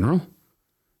to a funeral.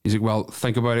 He's like, well,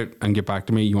 think about it and get back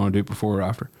to me. You want to do it before or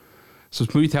after? So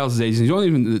Smoothie tells his agent, he's only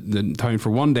in the town for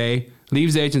one day,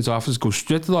 leaves the agent's office, goes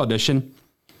straight to the audition,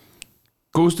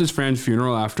 goes to his friend's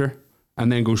funeral after,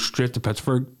 and then goes straight to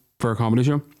Pittsburgh for a comedy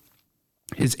show.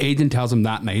 His agent tells him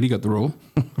that night he got the role.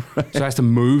 Right. So he has to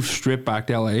move straight back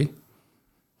to LA.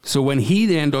 So when he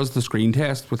then does the screen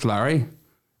test with Larry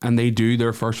and they do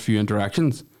their first few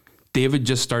interactions, David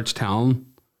just starts telling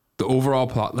the overall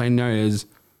plot line now is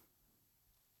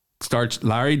starts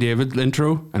Larry David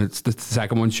intro, and it's the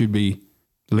second one should be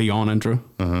Leon intro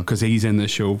because he's in the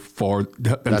show for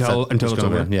until it's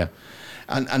over. Yeah.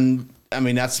 And I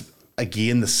mean, that's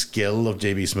again, the skill of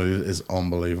JB Smoove is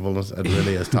unbelievable. It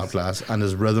really is top class, and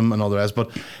his rhythm and all the rest.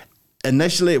 But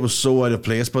initially, it was so out of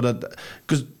place. But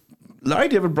because Larry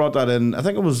David brought that in, I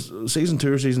think it was season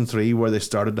 2 or season 3 where they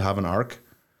started to have an arc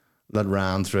that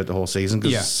ran throughout the whole season.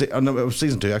 No, it was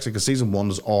season 2 actually, because season 1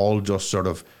 is all just sort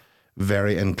of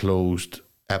very enclosed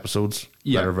episodes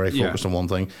that are very focused on one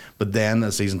thing. But then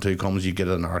as season 2 comes, you get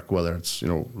an arc, whether it's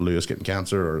Lewis getting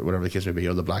cancer or whatever the case may be,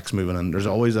 or the blacks moving in. There's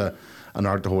always an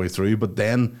arc the whole way through, but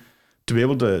then to be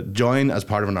able to join as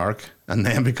part of an arc and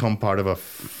then become part of a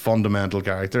fundamental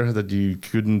character that you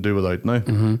couldn't do without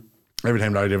now. Every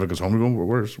time Larry David goes home, we go,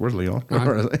 where's Leon?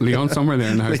 Leon's somewhere there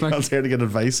in the house. Leon's here to get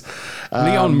advice.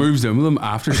 Leon moves in with him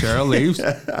after Cheryl leaves.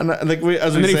 And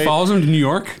then he follows him to New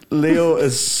York. Leo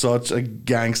is such a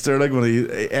gangster. Like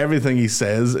everything he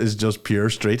says is just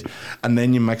pure street. And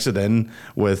then you mix it in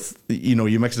with,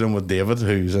 David,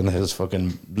 who's in his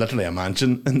fucking, literally a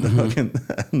mansion in the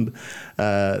fucking,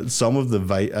 and some of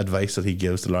the advice that he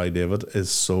gives to Larry David is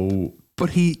so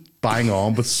bang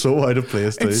on, but so out of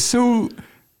place too. It's so...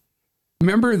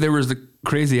 Remember there was the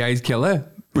Crazy Eyes Killer?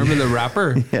 Remember the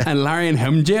rapper? And Larry and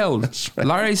him jailed. Right.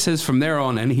 Larry says from there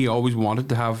on in, he always wanted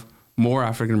to have more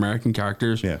African-American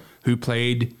characters who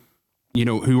played,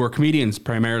 who were comedians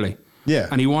primarily. Yeah.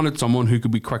 And he wanted someone who could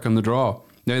be quick on the draw.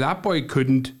 Now, that boy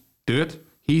couldn't do it.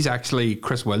 He's actually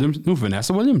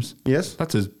Vanessa Williams. Yes.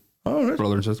 That's his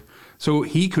brother and sister. So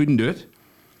he couldn't do it.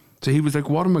 So he was like,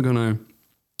 what am I going to...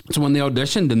 So when they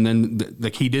auditioned and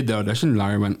then he did the audition,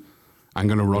 Larry went... I'm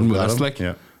going to run with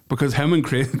this, because him and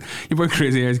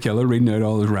Crazy Eyes Killer reading out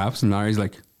all his raps, and Larry's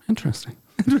like, interesting.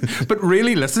 But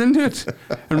really listening to it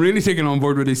and really taking on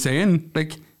board what he's saying,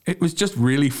 like, it was just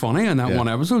really funny in that one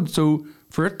episode. So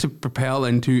for it to propel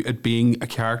into it being a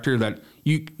character that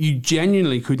you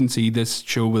genuinely couldn't see this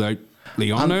show without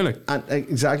Leon now. And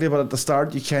exactly, but at the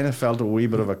start, you kind of felt a wee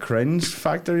bit of a cringe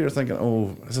factor. You're thinking,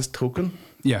 oh, is this Token?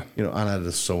 Yeah. And it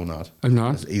is so not. I'm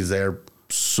not. He's there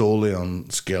solely on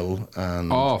skill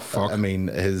and I mean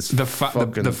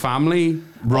the family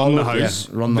run the house,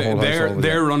 run the whole house.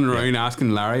 They're running around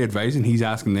asking Larry advice and he's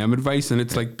asking them advice, and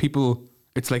it's like people,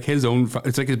 it's like his own,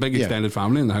 it's like his big extended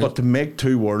family in the house. But to make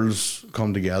two worlds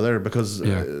come together, because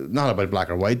not about black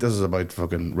or white, this is about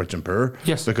fucking rich and poor.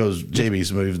 Yes, because JB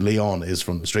Smoove, Leon is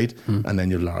from the street, and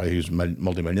then you have Larry who's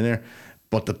multi-millionaire.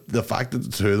 But the fact that the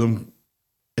two of them,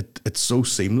 it's so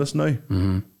seamless now.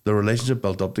 The relationship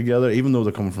built up together, even though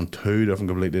they're coming from two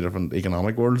completely different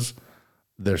economic worlds,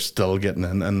 they're still getting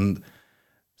in. And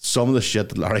some of the shit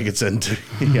that Larry gets into,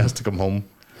 he has to come home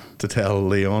to tell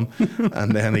Leon,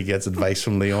 and then he gets advice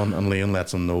from Leon, and Leon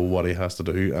lets him know what he has to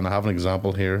do. And I have an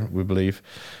example here, we believe,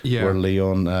 where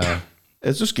Leon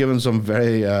is just giving some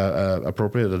very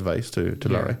appropriate advice to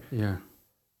Larry. Yeah.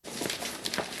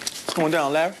 What's going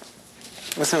down, Larry?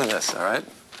 Listen to this, all right?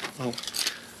 Well,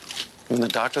 in the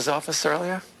doctor's office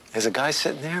earlier, there's a guy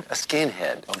sitting there, a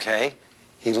skinhead, okay?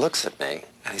 He looks at me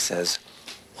and he says,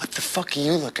 "What the fuck are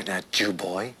you looking at, Jew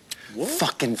boy? What?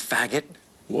 Fucking faggot."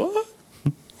 What?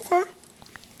 What?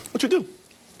 What you do?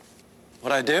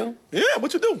 What I do? Yeah,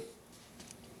 what you do?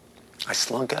 I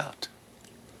slunk out.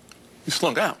 You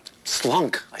slunk out?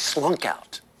 slunk. I slunk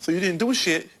out. So you didn't do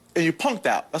shit and you punked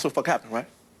out. That's what the fuck happened, right?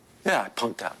 Yeah, I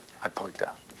punked out.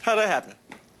 How'd that happen?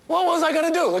 What was I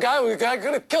gonna do? The guy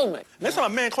could have killed me. Next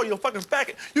time a man call you a fucking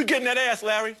faggot, you getting that ass,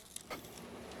 Larry.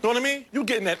 Know what I mean? You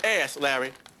getting that ass,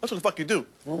 Larry. That's what the fuck you do.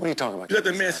 What are you talking about? You let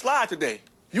the man slide today.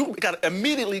 You gotta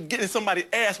immediately get in somebody's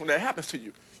ass when that happens to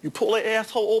you. You pull their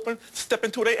asshole open, step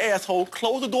into their asshole,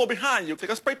 close the door behind you, take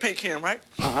a spray paint can, right?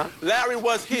 Larry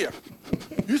was here.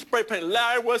 You spray paint,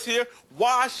 Larry was here,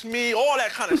 wash me, all that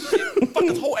kind of shit. Fuck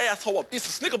his whole asshole up. Eat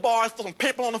some Snicker bars, throw some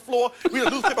paper on the floor, read a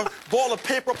newspaper, ball of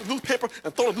paper up the newspaper,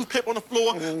 and throw the newspaper on the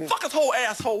floor. Fuck his whole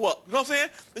asshole up. You know what I'm saying?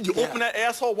 Then you open that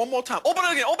asshole one more time. Open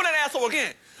it again, open that asshole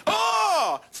again.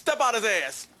 Oh! Step out his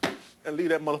ass. And leave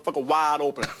that motherfucker wide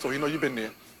open so you know you've been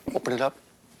there. Open it up.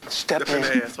 Step in.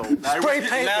 The asshole. Spray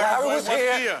paint. Larry was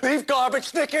here. Leave garbage.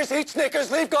 Snickers. Eat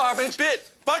Snickers. Leave garbage. Spit.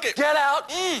 Fuck it. Get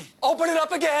out. Open it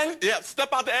up again. Yeah, step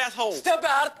out the asshole. Step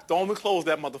out. Don't even close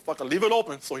that motherfucker. Leave it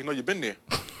open so you know you've been there.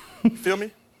 You feel me?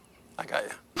 I got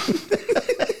you.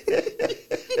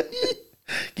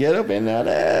 Get up in that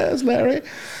ass, Larry.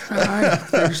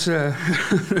 There's,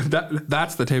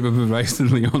 that's the type of advice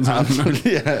that Leon's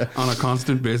on a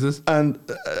constant basis. And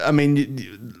I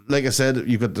mean, like I said,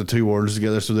 you've got the two worlds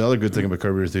together. So the other good thing about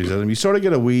Curb Your Enthusiasm, you sort of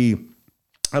get a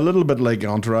little bit like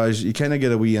Entourage. You kind of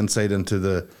get a wee insight into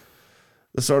the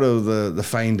sort of the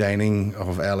fine dining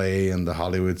of LA and the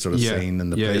Hollywood sort of scene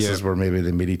and the places where maybe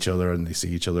they meet each other and they see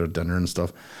each other at dinner and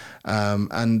stuff.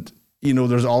 And you know,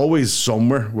 there's always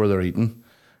somewhere where they're eating.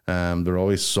 There's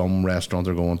always some restaurant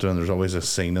they're going to, and there's always a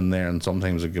scene in there, and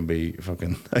sometimes it can be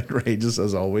fucking outrageous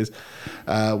as always.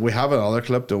 We have another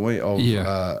clip, don't we? Of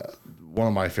one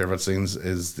of my favorite scenes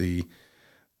is the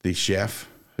chef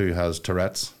who has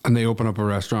Tourette's, and they open up a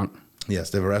restaurant. Yes,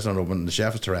 they have a restaurant open. The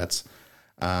chef has Tourette's,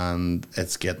 and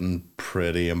it's getting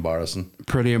pretty embarrassing.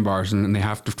 Pretty embarrassing, and they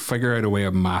have to figure out a way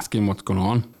of masking what's going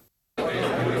on.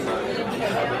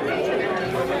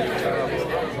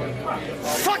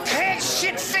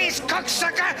 Shit-faced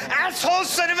cocksucker, asshole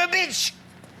son of a bitch!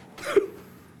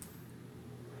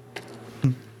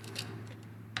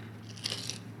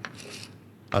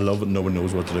 I love it. No one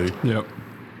knows what to do. Yep.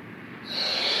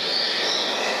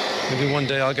 Maybe one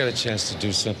day I'll get a chance to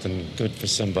do something good for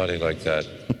somebody like that.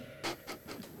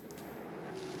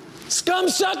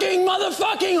 Scum-sucking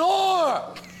motherfucking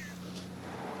whore!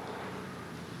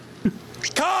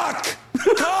 Cock!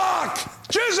 Cock!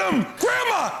 Jism!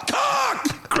 Grandma!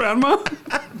 Cock! Grandma?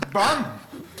 Bum!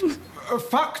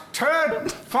 Fuck,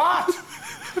 turd, fart!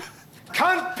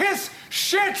 Cunt, piss,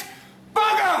 shit,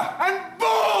 bugger, and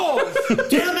balls!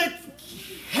 Damn it!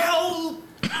 Hell!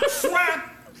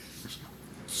 Crap!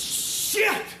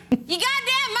 Shit! You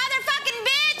goddamn motherfucking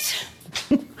bitch!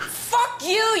 Fuck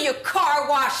you, you car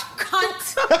wash cunt!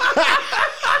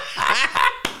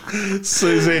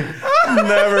 Susie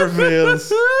never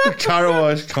fails. Car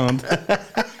wash cunt.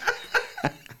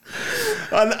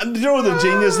 And you know what the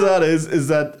genius of that is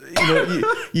that you know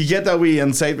you get that wee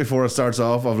insight before it starts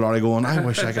off of Laurie going, I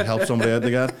wish I could help somebody out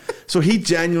like that. So he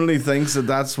genuinely thinks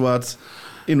that's what,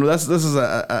 you know, this is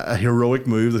a heroic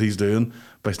move that he's doing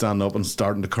by standing up and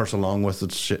starting to curse along with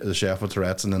the chef with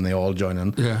Tourette's, and then they all join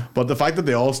in. Yeah. But the fact that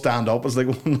they all stand up is like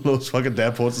one of those fucking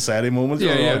Dead Poet Society moments.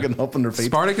 Yeah, They're all getting up on their feet.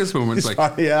 Spartacus moments.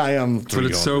 Like, yeah, I am. But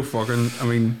it's so fucking, I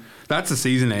mean, that's a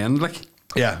season end. Like,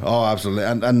 yeah, oh, absolutely.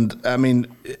 And I mean,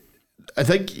 I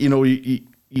think, you know,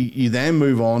 you then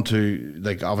move on to,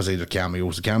 like, obviously the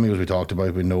cameos. The cameos we talked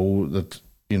about, we know that,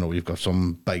 you know, you've got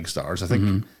some big stars. I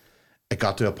think it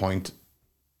got to a point,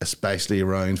 especially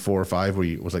around 4 or 5, where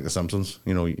it was like The Simpsons.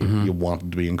 You know, you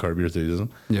wanted to be in Curb Your Enthusiasm.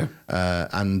 Yeah.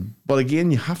 But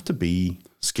again, you have to be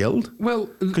skilled. Well,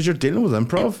 because you're dealing with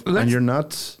improv, and you're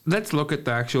not. Let's look at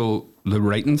the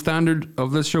writing standard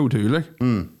of this show too, like.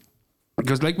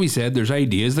 Because, like we said, there's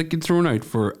ideas that get thrown out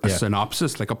for a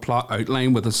synopsis, like a plot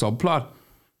outline with a subplot.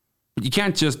 But you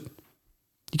can't just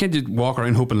walk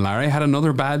around hoping Larry had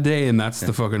another bad day and that's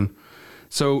the fucking.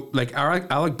 So, like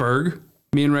Alec Berg,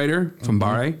 main writer from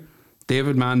Barry,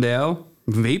 David Mandel,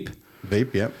 Veep,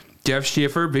 yeah, Jeff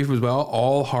Schaefer, Veep as well,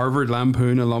 all Harvard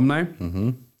Lampoon alumni.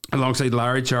 Alongside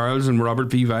Larry Charles and Robert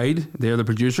V. Vide. They're the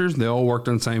producers. They all worked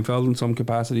on Seinfeld in some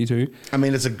capacity too. I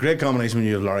mean, it's a great combination when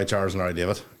you have Larry Charles and Larry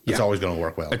David. It's always going to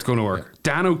work well. It's going to work. Yeah.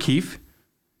 Dan O'Keefe,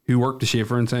 who worked the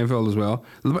Schaefer in Seinfeld as well.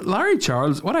 But Larry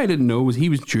Charles, what I didn't know was he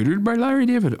was tutored by Larry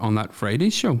David on that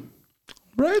Friday show.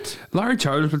 Right. Larry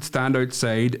Charles would stand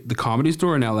outside the Comedy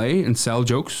Store in LA and sell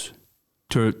jokes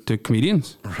to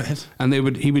comedians. Right. And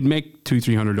he would make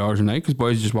 $200-300 a night because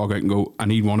boys just walk out and go, I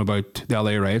need one about the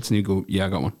LA riots, and he'd go, yeah, I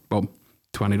got one. Boom,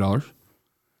 $20.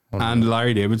 And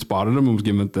Larry David spotted him and was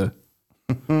giving it the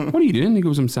what are you doing? He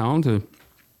goes, I'm selling to.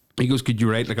 He goes, could you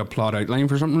write like a plot outline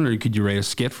for something, or could you write a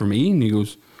skit for me? And he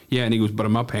goes, yeah. And he goes, but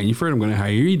I'm not paying you for it. I'm going to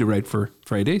hire you to write for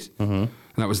Fridays. And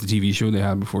that was the TV show they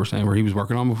had before Seinfeld, where he was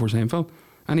working on before Seinfeld.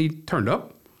 And he turned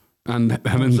up. And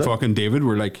him and fucking David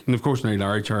were like, and of course now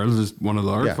Larry Charles is one of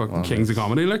the fucking kings of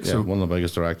comedy, like, yeah, so one of the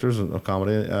biggest directors of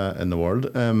comedy in the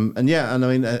world. And I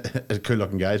mean, a cool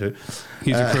looking guy too.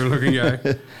 He's a cool looking guy.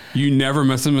 You never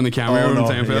miss him in the cameo in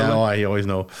Seinfeld. Yeah, I always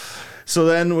know. So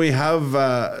then we have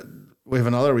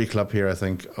another wee clip here, I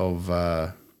think, of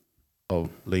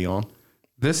Leon.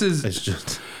 This is, it's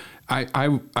just, I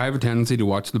have a tendency to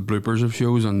watch the bloopers of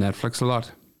shows on Netflix a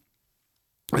lot.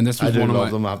 And this was one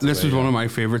of my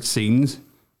favorite scenes.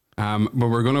 But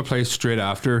we're going to play straight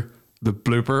after the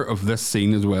blooper of this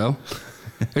scene as well.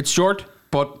 It's short,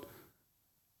 but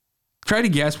try to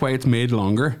guess why it's made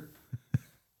longer.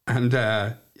 And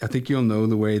I think you'll know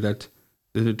the way that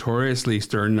the notoriously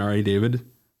stern Larry David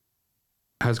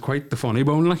has quite the funny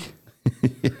bone, like.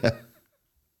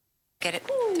 Get it.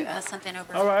 Something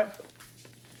over. All right.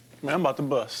 Man, I'm about to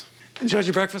bust. Enjoyed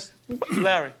your breakfast?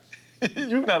 Larry,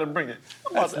 you gotta bring it.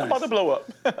 I'm about to blow up.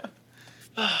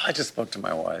 I just spoke to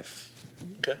my wife.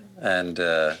 Okay. And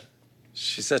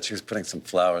she said she was putting some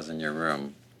flowers in your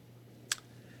room.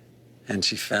 And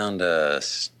she found a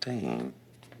stain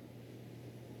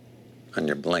on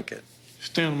your blanket.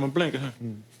 Stain on my blanket, huh?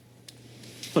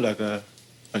 What, like a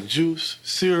juice,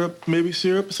 syrup, maybe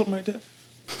syrup or something like that?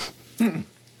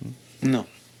 No.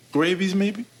 Gravies,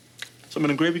 maybe?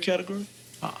 Something in the gravy category?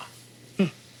 What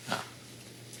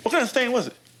kind of stain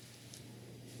was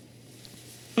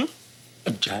it?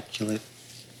 Ejaculate.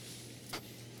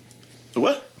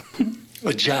 What?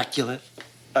 Ejaculate.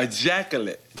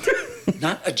 Ejaculate.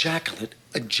 Not ejaculate,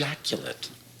 ejaculate.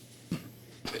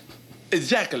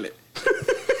 Ejaculate.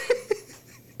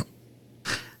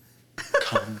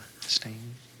 Cum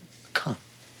stain. Cum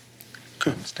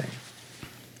stain.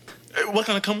 What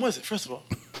kind of cum was it, first of all?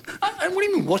 What do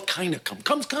you mean, what kind of cum?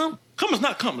 Cum's cum. Cum is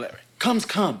not cum, Larry. Cum's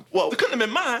cum. Well, it couldn't have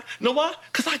been mine. Know why?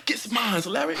 Because I gets mine,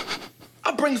 Larry.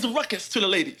 I brings the ruckus to the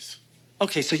ladies.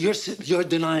 Okay, so you're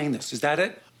denying this. Is that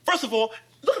it? First of all,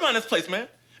 look around this place, man.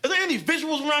 Is there any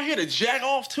visuals around here to jack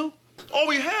off to? All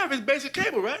we have is basic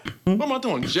cable, right? What am I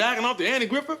doing? Jacking off to Andy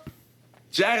Gripper?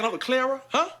 Jacking off to Clara?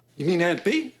 Huh? You mean Aunt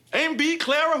B? Aunt B,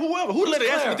 Clara, whoever. Who the lady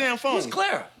answer the damn phone? Who's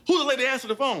Clara? Who's the lady answer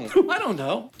the phone? I don't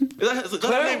know. Is that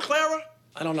her name Clara?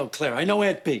 I don't know Clara. I know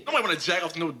Aunt B. Nobody want to jack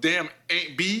off to no damn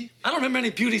Aunt B. I don't remember any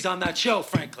beauties on that show,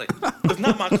 frankly. It's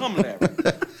not my cum, Larry.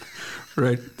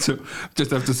 Right. So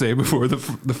just have to say before the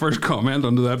first comment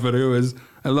under that video is,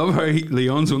 I love how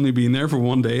Leon's only been there for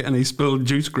one day and he spilled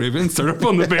juice, gravy and syrup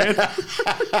on the bed.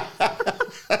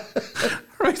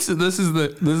 Right. So this is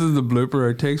the blooper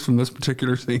it takes from this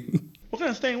particular scene. What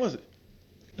kind of stain was it?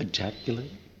 Ejaculate.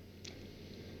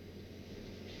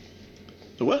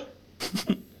 The what?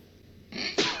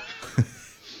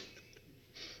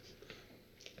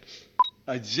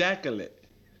 Ejaculate.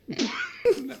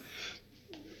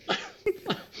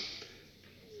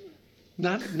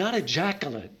 Not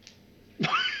ejaculate.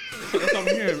 That's what I'm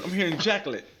hearing. I'm hearing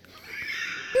ejaculate.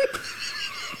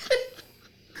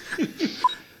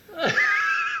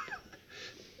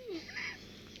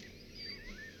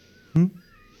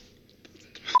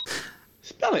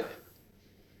 Spell it.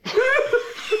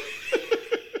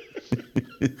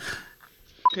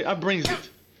 Okay, I brings it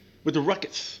with the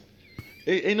ruckus.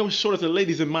 Ain't no shortage of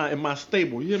ladies in my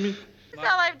stable. You hear me? That's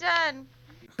all I've done.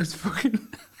 It's fucking.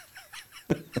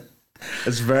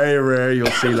 It's very rare you'll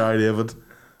see Larry David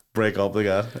break up the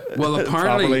guy. Well,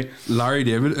 apparently Larry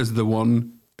David is the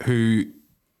one who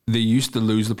they used to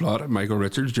lose the plot at Michael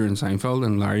Richards during Seinfeld,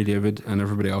 and Larry David and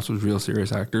everybody else was real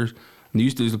serious actors. And they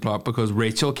used to lose the plot because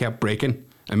Rachel kept breaking,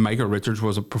 and Michael Richards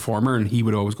was a performer, and he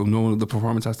would always go, "No, the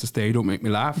performance has to stay. Don't make me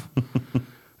laugh."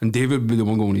 And David would be the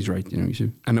one going, "He's right, you know." You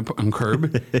see. And on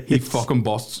Curb, he fucking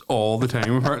busts all the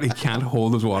time. Apparently, he can't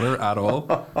hold his water at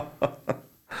all.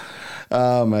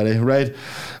 Oh, matey, right.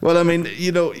 Well, I mean,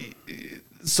 you know,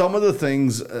 some of the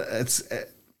things,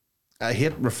 I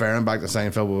hate referring back to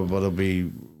Seinfeld, but it'll be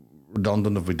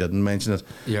redundant if we didn't mention it.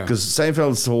 Yeah. Because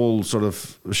Seinfeld's whole sort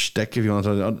of shtick, if you want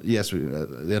to, yes,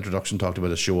 the introduction talked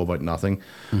about a show about nothing,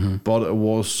 but it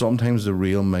was sometimes the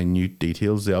real minute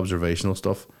details, the observational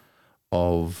stuff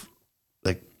of,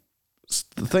 like,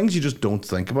 the things you just don't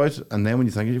think about, and then when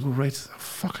you think it, you go, right,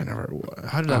 fuck,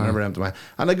 how did that never enter my...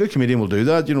 And a good comedian will do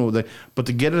that, you know, but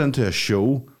to get it into a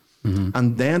show,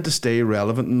 and then to stay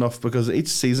relevant enough, because each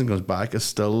season comes back is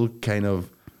still kind of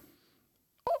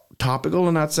topical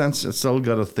in that sense. It's still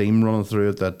got a theme running through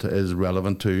it that is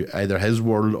relevant to either his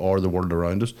world or the world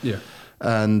around us. Yeah.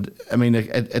 And I mean,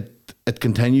 it it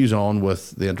continues on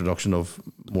with the introduction of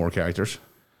more characters.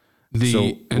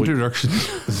 The introduction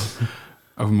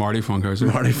of Marty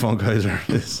Funkhauser. Marty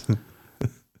Funkhauser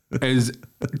is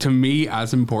to me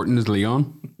as important as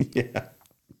Leon. Yeah.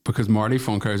 Because Marty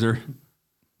Funkhauser,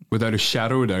 without a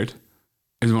shadow of doubt,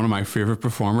 is one of my favorite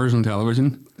performers on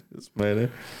television.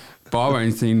 Bob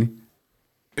Einstein,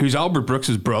 who's Albert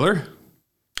Brooks' brother.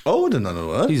 Oh, I did not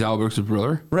know that. He's Albert Brooks'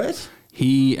 brother. Right.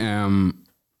 He, again,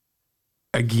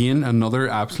 another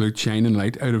absolute shining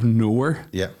light out of nowhere.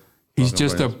 Yeah. He's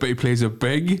just he plays a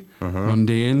big,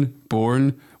 mundane,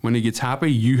 boring. When he gets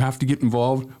happy, you have to get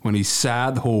involved. When he's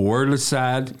sad, the whole world is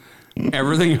sad.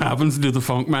 Everything happens to the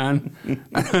Funk Man.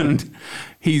 And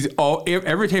he's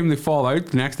every time they fall out,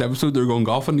 the next episode they're going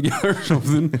golfing together or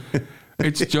something.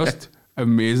 It's just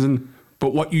amazing.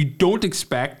 But what you don't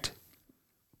expect,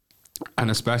 and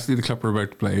especially the clip we're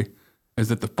about to play, is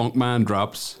that the Funk Man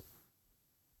drops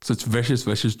such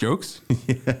vicious jokes.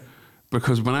 Yeah.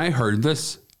 Because when I heard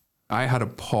this, I had to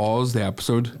pause the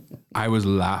episode. I was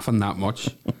laughing that much.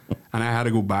 And I had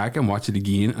to go back and watch it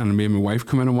again. And I made my wife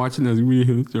come in and watch it. And I was like, we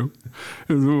hate this joke.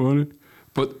 I don't want it.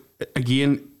 But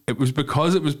again, it was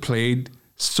because it was played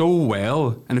so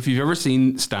well. And if you've ever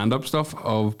seen stand-up stuff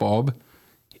of Bob,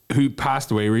 who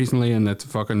passed away recently, and it's a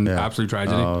fucking absolute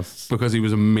tragedy because he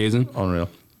was amazing. Unreal.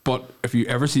 But if you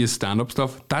ever see his stand-up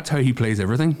stuff, that's how he plays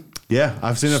everything. Yeah,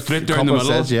 I've seen it straight down the middle.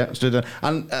 Sets, yeah, straight down.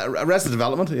 And Arrested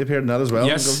Development, he appeared in that as well.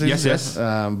 Yes.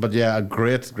 But yeah, a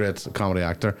great comedy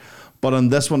actor. But on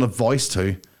this one, a voice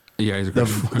too. Yeah, he's a the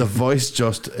great voice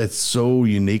just, it's so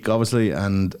unique, obviously,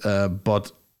 and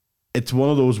but it's one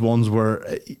of those ones where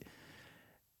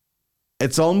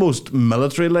it's almost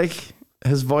military-like,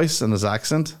 his voice and his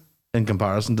accent in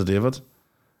comparison to David.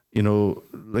 You know,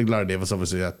 like Larry Davis,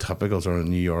 obviously a typical sort of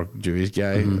New York Jewish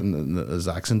guy in his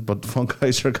accent, but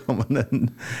Funkhauser coming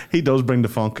in, he does bring the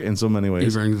funk in so many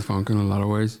ways. He brings the funk in a lot of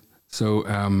ways. So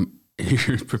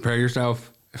prepare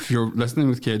yourself. If you're listening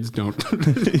with kids, don't.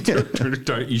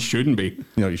 You shouldn't be.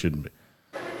 No, you shouldn't be.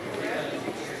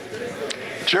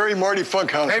 Jerry Marty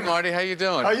Funkhauser. Hey, Marty, how you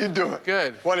doing? How you doing?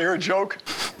 Good. Want to hear a joke?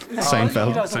 Seinfeld.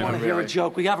 He doesn't want to hear a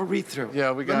joke. We have a read-through.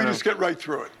 Yeah, we got Let me just get right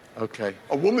through it. Okay.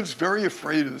 A woman's very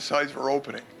afraid of the size of her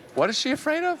opening. What is she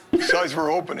afraid of? The size of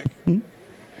her opening.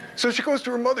 So she goes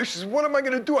to her mother. She says, what am I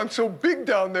going to do? I'm so big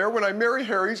down there. When I marry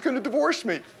Harry, he's going to divorce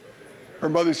me. Her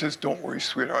mother says, don't worry,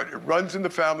 sweetheart. It runs in the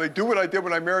family. Do what I did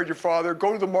when I married your father.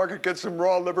 Go to the market, get some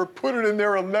raw liver, put it in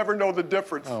there. He'll never know the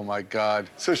difference. Oh, my God.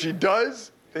 So she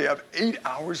does. They have 8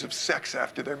 hours of sex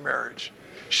after their marriage.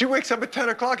 She wakes up at 10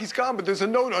 o'clock. He's gone, but there's a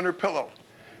note on her pillow.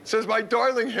 It says, my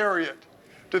darling Harriet,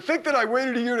 to think that I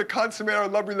waited a year to consummate our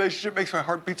love relationship makes my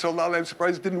heart beat so loud I'm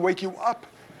surprised it didn't wake you up.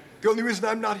 The only reason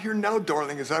I'm not here now,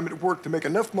 darling, is I'm at work to make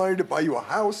enough money to buy you a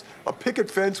house, a picket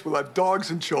fence, we'll have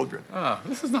dogs and children. Oh,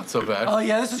 this is not so bad. Oh,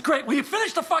 yeah, this is great. Will you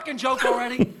finish the fucking joke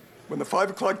already? When the 5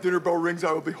 o'clock dinner bell rings,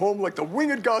 I will be home like the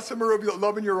winged gossamer of your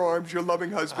love in your arms, your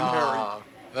loving husband, Harry.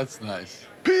 That's nice.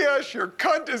 P.S. Your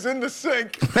cunt is in the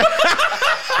sink.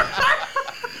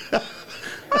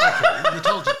 We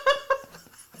told you.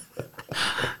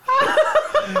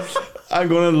 I'm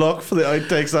going to look for the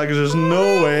outtakes because there's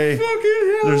no way.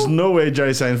 There's no way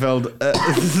Jerry Seinfeld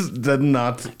did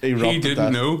not erupt. He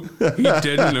didn't know. He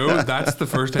didn't know. That's the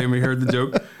first time we heard the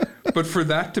joke. But for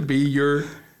that to be your...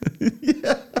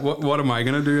 What am I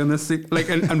going to do in this scene? Like,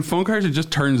 and Funkhauser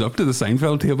just turns up to the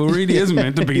Seinfeld table read. He isn't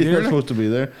meant to be there. He's supposed to be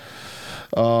there.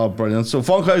 Oh, brilliant. So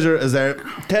Funkhauser is there.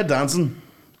 Ted Danson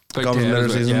comes in later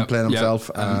season playing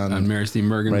himself. And Mary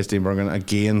Steenburgen. Mary Steenburgen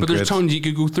again. But there's tons. You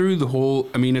could go through the whole...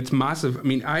 I mean, it's massive. I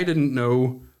mean, I didn't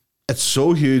know... It's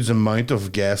so huge amount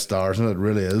of guest stars, and it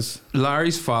really is.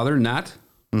 Larry's father, Nat,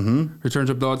 who turns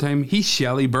up all the time, he's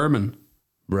Shelley Berman.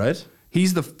 Right.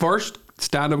 He's the first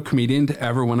stand-up comedian to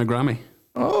ever win a Grammy.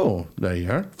 Oh, there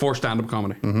you are. For stand-up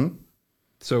comedy.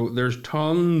 So there's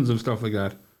tons of stuff like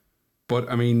that. But,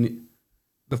 I mean,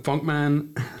 the Funk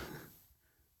Man,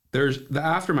 there's the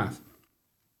aftermath.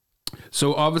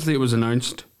 So obviously it was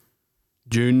announced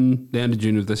the end of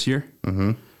June of this year,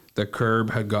 that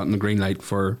Curb had gotten the green light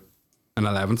for an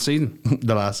 11th season.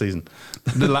 The last season.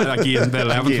 The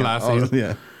 11th last season.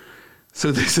 Yeah.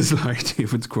 So this is Larry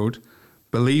David's quote.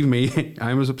 Believe me,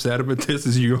 I'm as upset about this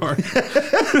as you are.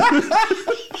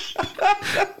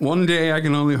 One day I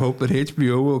can only hope that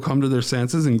HBO will come to their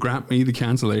senses and grant me the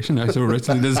cancellation I so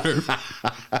richly deserve.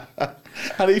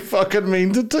 And he fucking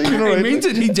means it too. You know, he means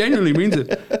it. He genuinely means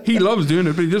it. He loves doing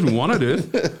it, but he doesn't want to do it.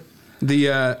 The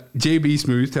JB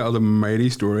Smoove told a mighty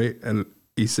story, and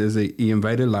he says he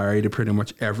invited Larry to pretty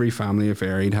much every family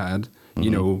affair he'd had. You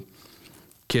know,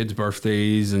 kids'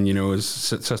 birthdays, and his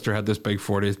sister had this big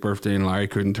 40th birthday, and Larry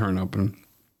couldn't turn up, and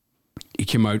he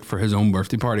came out for his own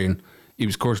birthday party, and he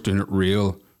was, of course, doing it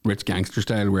real rich gangster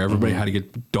style, where everybody had to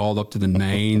get dolled up to the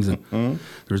nines, and there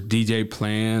was DJ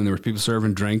playing, there was people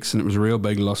serving drinks, and it was a real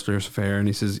big lustrous affair. And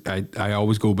he says, I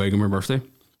always go big on my birthday.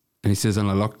 And he says, and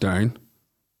I looked down,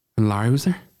 and Larry was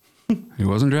there. He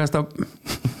wasn't dressed up.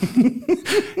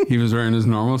 He was wearing his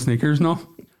normal sneakers and all.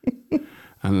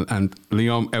 And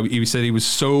Liam, he said he was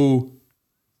so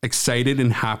excited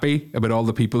and happy about all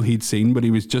the people he'd seen, but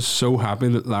he was just so happy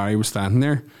that Larry was standing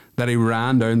there that he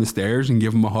ran down the stairs and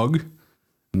gave him a hug.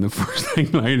 And the first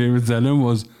thing Larry David said to him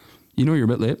was, you're a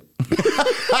bit late.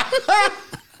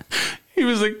 He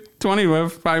was like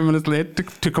 25 minutes late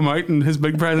to come out in his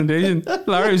big presentation.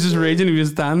 Larry was just raging. He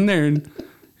was standing there and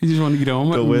he just wanted to get on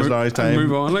with it and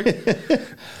move on.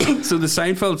 So the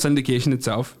Seinfeld syndication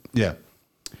itself, the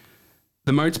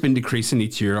amount's been decreasing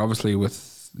each year, obviously,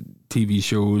 with TV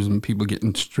shows and people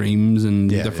getting streams and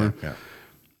different.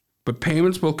 But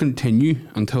payments will continue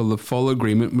until the full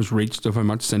agreement was reached of how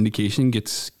much syndication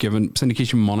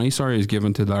money is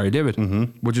given to Larry David,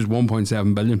 which is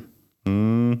 1.7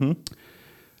 billion.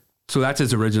 So that's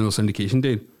his original syndication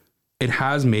deal. It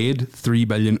has made 3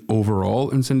 billion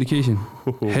overall in syndication.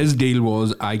 His deal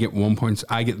was, I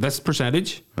get this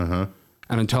percentage, and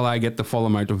until I get the full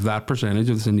amount of that percentage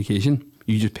of the syndication,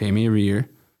 you just pay me every year.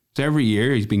 So every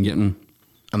year he's been getting.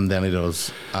 And then he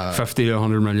does 50 to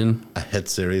 100 million. A hit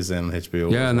series in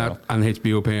HBO. Yeah, and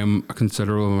HBO pay him a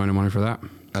considerable amount of money for that.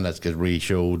 And that gets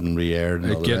re-showed and re-aired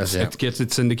and all that. It gets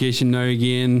its syndication now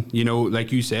again.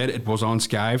 Like you said, it was on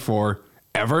Sky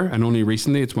forever, and only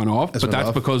recently it's went off. But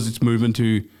that's because it's moving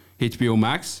to HBO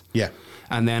Max. Yeah.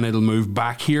 And then it'll move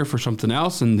back here for something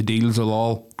else, and the deals will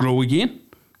all grow again.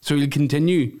 So he'll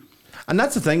continue. And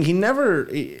that's the thing.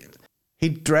 He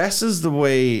dresses the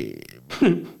way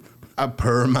a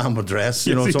poor man would dress,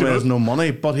 somebody who has no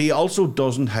money, but he also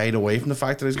doesn't hide away from the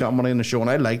fact that he's got money in the show, and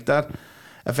I like that.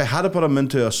 If I had to put him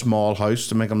into a small house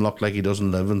to make him look like he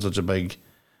doesn't live in such a big,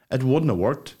 it wouldn't have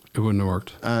worked. It wouldn't have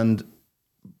worked.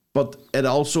 But it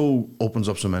also opens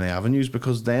up so many avenues,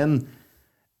 because then,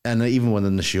 and even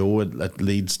within the show, it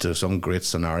leads to some great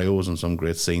scenarios and some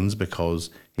great scenes,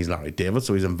 because he's Larry David,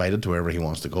 so he's invited to wherever he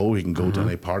wants to go. He can go to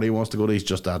any party he wants to go to. He's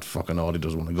just that fucking odd. He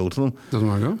doesn't want to go to them. Doesn't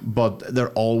want to go. But they're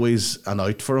always an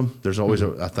out for him. There's always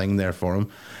a thing there for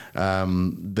him.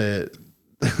 The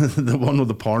one with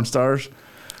the porn stars.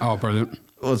 Oh, brilliant.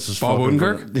 Bob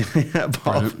Odenkirk? Yeah,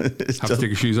 Bob. Have to take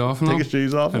his shoes off. Take his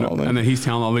shoes off. And then he's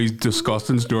telling all these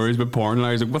disgusting stories about porn. And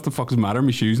Larry's like, what the fuck is the matter?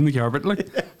 My shoes in the carpet.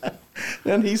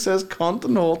 Then he says cunt,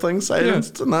 and the whole thing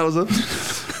silenced. And that was it.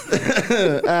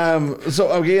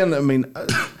 So again,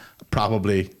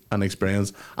 probably an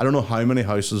experience. I don't know how many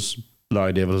houses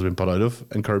Larry David has been put out of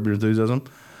in Curb Your Enthusiasm.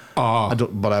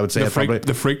 But I would say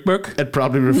the freak book. It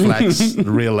probably reflects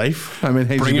real life.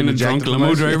 He's bringing a drunk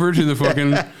limo driver to the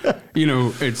fucking,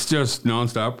 it's just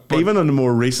nonstop. But even in the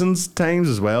more recent times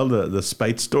as well, the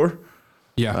spite store.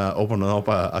 Yeah, opening up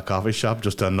a coffee shop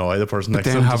just to annoy the person next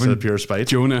to him, just out of pure spite.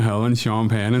 Jonah Hill and Sean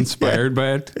Penn inspired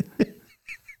by it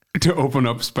to open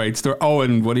up spite store. Oh,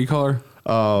 and what do you call her?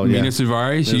 Oh, Mina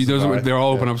Suvari. She does it. They're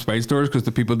all open up spite stores because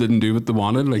the people didn't do what they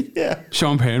wanted.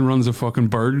 Sean Penn runs a fucking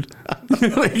bird.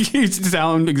 He's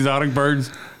selling exotic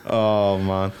birds. Oh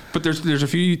man! But there's a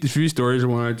few stories I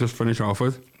want to just finish off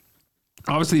with.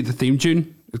 Obviously, the theme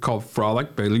tune is called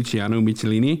 "Frolic" by Luciano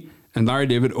Michelini, and Larry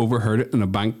David overheard it in a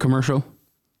bank commercial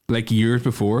years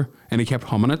before, and he kept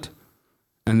humming it.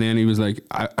 And then he was like,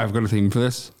 I've got a theme for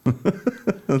this. And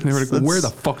they were like, where the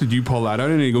fuck did you pull that out?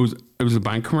 And he goes, it was a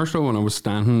bank commercial when I was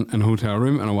standing in a hotel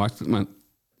room, and I watched it and went,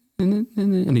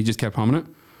 and he just kept humming it.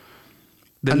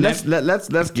 And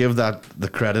let's give that the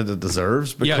credit it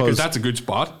deserves. Because that's a good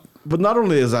spot. But not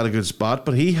only is that a good spot,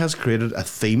 but he has created a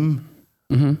theme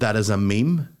that is a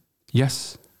meme.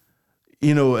 Yes.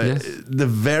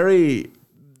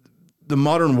 The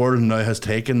modern world now has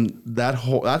taken that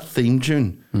theme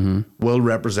tune will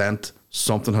represent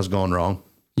something has gone wrong.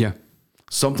 Yeah.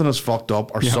 Something has fucked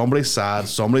up, or somebody's sad,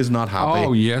 somebody's not happy.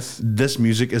 Oh, yes. This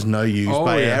music is now used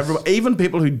by everyone. Even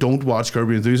people who don't watch Curb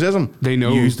Your Enthusiasm, they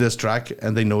know, use this track,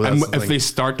 and they know that's the thing. If they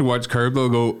start to watch Curb, they'll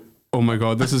go, oh my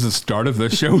God, this is the start of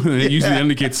this show. And it usually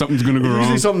indicates something's going to go wrong.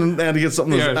 Usually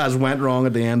something has went wrong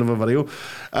at the end of a video.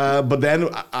 But then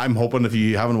I'm hoping if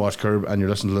you haven't watched Curb and you're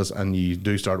listening to this and you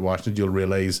do start watching it, you'll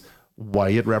realise why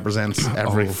it represents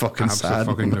every fucking sad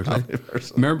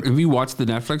person. Remember, have you watched the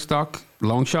Netflix doc,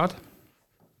 Long Shot?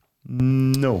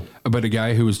 No. About a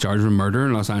guy who was charged with murder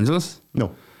in Los Angeles?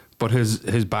 No. But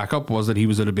his backup was that he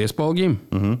was at a baseball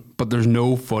game. But there's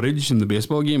no footage in the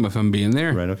baseball game of him being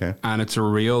there. Right, okay. And it's a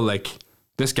real, like,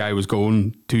 this guy was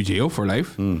going to jail for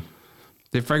life.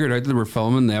 They figured out that they were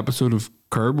filming the episode of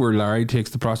Curb where Larry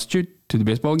takes the prostitute to the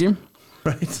baseball game.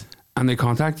 Right. And they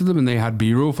contacted them and they had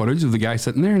B-roll footage of the guy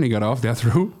sitting there and he got off death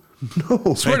row.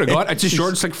 No. Swear to God, it's just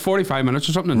short. It's like 45 minutes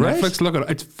or something on Right. Netflix. Look at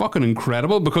it. It's fucking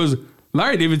incredible because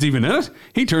Larry David's even in it.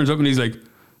 He turns up and he's like,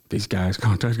 these guys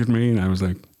contacted me. And I was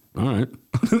like, all right.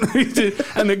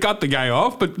 And they got the guy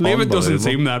off, but David doesn't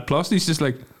seem that plussed. He's just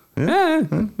like,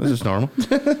 that's just normal.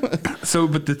 So,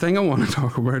 but the thing I want to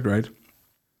talk about, right?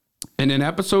 In an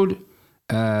episode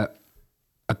at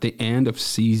the end of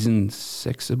season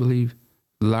 6, I believe,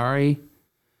 Larry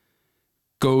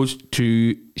goes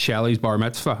to Shelley's bar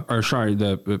mitzvah, or sorry,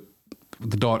 the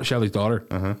daughter, Shelley's daughter,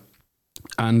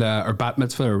 and or bat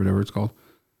mitzvah or whatever it's called.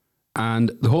 And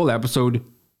the whole episode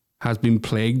has been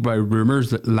plagued by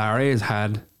rumors that Larry has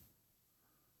had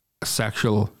a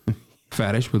sexual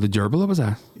fetish with a gerbil of his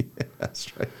ass. Yeah,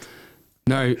 that's right.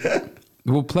 Now,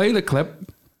 we'll play the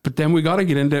clip, but then we got to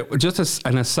get into just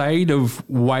an aside of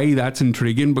why that's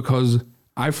intriguing, because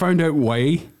I found out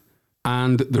why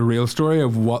and the real story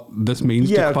of what this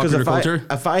means to popular culture.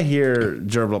 If I hear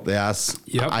gerbil up the ass,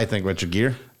 I think Richard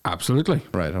Gere. Absolutely.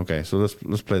 Right, okay. So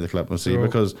let's play the clip and see,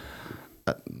 because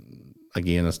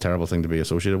again, it's a terrible thing to be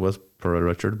associated with for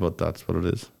Richard, but that's what it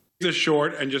is. This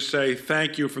short and just say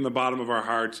thank you from the bottom of our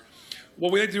hearts.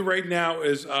 What we like to do right now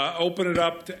is open it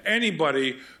up to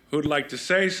anybody who'd like to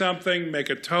say something, make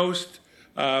a toast,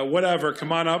 whatever.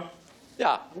 Come on up.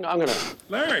 Yeah, I'm gonna.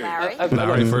 Larry.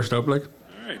 Larry first up, like.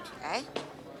 All right.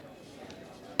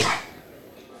 Okay.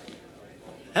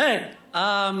 Hey,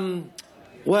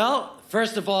 well,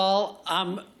 first of all,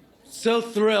 I'm so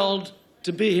thrilled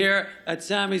to be here at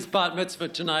Sammy's bat mitzvah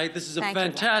tonight. This is a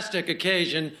fantastic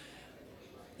occasion.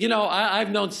 You know,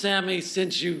 I've known Sammy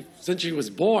since she was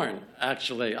born,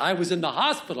 actually. I was in the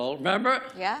hospital, remember?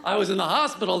 Yeah. I was in the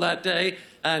hospital that day,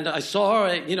 and I saw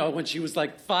her, you know, when she was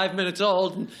like 5 minutes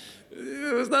old. And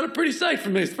it was not a pretty sight for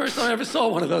me. It's the first time I ever saw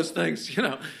one of those things, you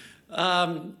know.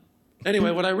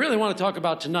 Anyway, what I really want to talk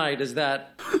about tonight is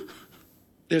that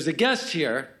there's a guest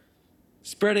here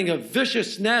spreading a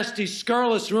vicious, nasty,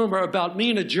 scurrilous rumor about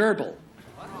me and a gerbil.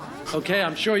 Okay,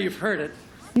 I'm sure you've heard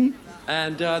it.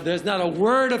 And there's not a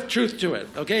word of truth to it,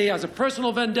 okay? He has a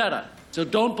personal vendetta, so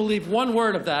don't believe one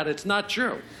word of that. It's not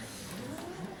true.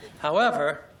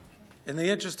 However, in the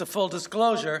interest of full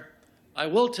disclosure, I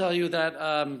will tell you that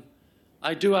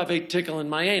I do have a tickle in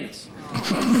my anus.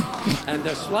 And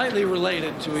they're slightly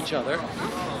related to each other.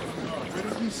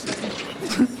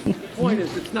 Point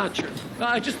is, it's not true.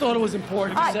 I just thought it was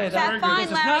important to say that. That's fine,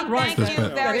 because it's not Larry. right Thank you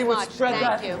that very he would much. spread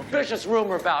Thank that you. vicious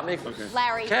rumor about me.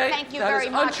 Larry, Okay? thank you That very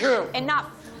is much. untrue. Enough.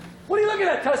 What are you looking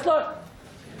at, Tesla?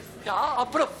 Yeah, I'll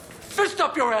put a fist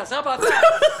up your ass. How about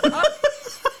that?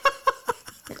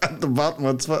 At the bat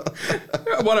mitzvah.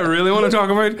 What I really want to talk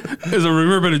about is a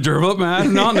rumor about a gerbil,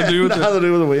 man. Nothing to do with Nothing to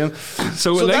do with the weigh-in.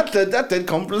 So like, that did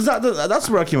come. That's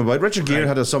where it came about. Richard Gere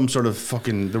had some sort of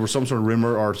fucking. There was some sort of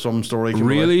rumor or some story.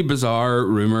 Really bizarre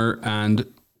rumor, and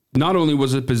not only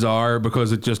was it bizarre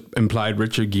because it just implied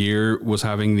Richard Gere was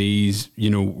having these, you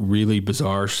know, really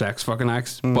bizarre sex fucking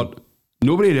acts, but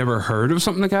nobody had ever heard of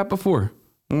something like that before.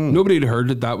 Nobody had heard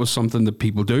that was something that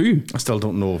people do. I still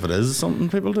don't know if it is something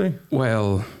people do.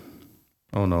 Well,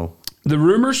 oh no. The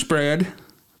rumor spread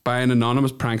by an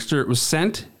anonymous prankster. It was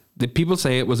sent. The people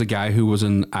say it was a guy who was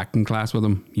in acting class with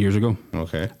him years ago.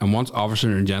 Okay. And once Officer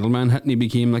and Gentleman hit, and he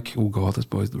became like, oh God, this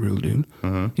boy's the real dude.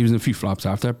 He was in a few flops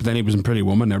after that, but then he was in Pretty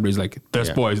Woman. Everybody's like, this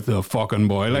boy's the fucking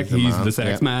boy. Like, he's the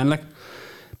sex man. Like,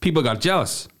 people got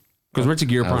jealous. Because Richard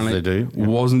Gere apparently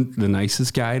wasn't the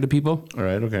nicest guy to people. All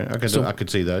right, okay. I could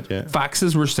see that, yeah.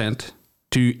 Faxes were sent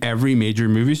to every major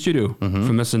movie studio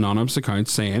from this anonymous account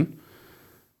saying,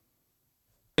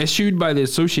 issued by the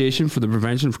Association for the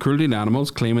Prevention of Cruelty to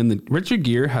Animals, claiming that Richard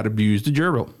Gere had abused a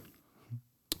gerbil.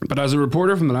 But as a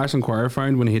reporter from the National Enquirer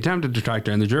found, when he attempted to track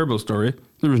down the gerbil story,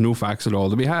 there was no facts at all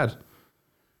to be had.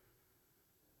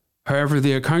 However,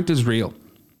 the account is real.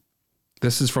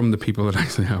 This is from the people that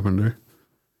actually happened there.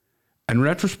 In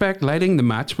retrospect, lighting the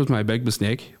match was my big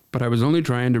mistake, but I was only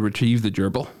trying to retrieve the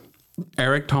gerbil.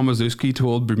 Eric Tomaszewski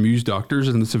told Bermuse doctors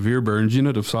in the severe burns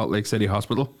unit of Salt Lake City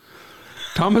Hospital.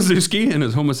 Tomaszewski and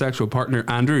his homosexual partner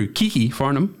Andrew Kiki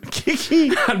Farnham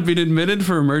had been admitted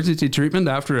for emergency treatment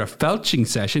after a felching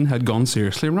session had gone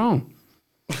seriously wrong.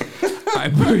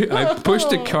 I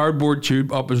pushed a cardboard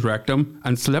tube up his rectum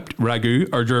and slipped ragu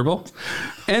or gerbil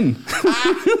in.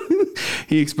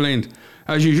 He explained.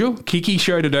 As usual, Kiki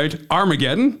shouted out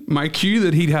Armageddon, my cue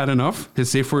that he'd had enough. His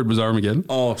safe word was Armageddon.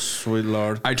 Oh, sweet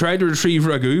Lord. I tried to retrieve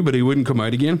ragu, but he wouldn't come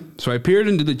out again. So I peered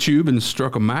into the tube and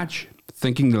struck a match,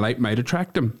 thinking the light might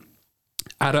attract him.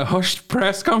 At a hushed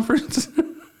press conference,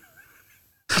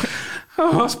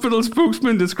 a hospital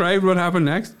spokesman described what happened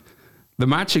next. The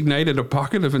match ignited a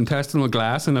pocket of intestinal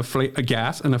gas and a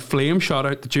flame shot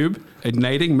out the tube,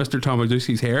 igniting Mr.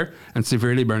 Tomaszewski's hair and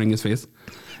severely burning his face.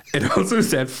 It also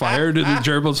set fire to the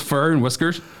gerbil's fur and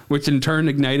whiskers, which in turn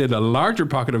ignited a larger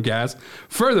pocket of gas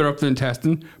further up the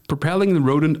intestine, propelling the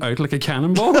rodent out like a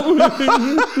cannonball.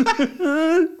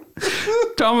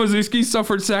 Tomaszewski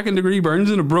suffered second-degree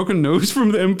burns and a broken nose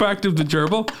from the impact of the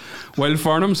gerbil, while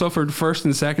Farnham suffered first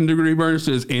and second-degree burns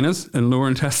to his anus and lower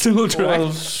intestinal tract.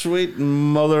 Oh, sweet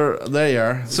mother. There you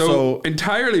are. So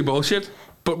entirely bullshit,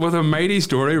 but with a mighty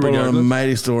story regardless. With a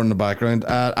mighty story in the background.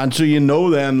 And so you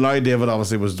know then, Larry David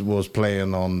obviously was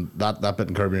playing on that bit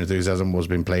in Curb Your Enthusiasm was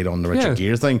being played on the Richard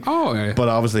Gere thing. Oh, yeah. But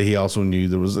obviously he also knew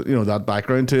there was, that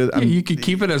background to it. And you could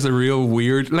keep it as a real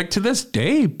weird, like to this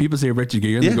day, people say Richard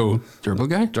Gere and they go, gerbil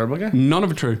guy? Gerbil guy? None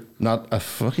of it true. Not a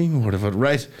fucking word of it.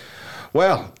 Right.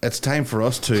 Well, it's time for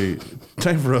us to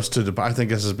I think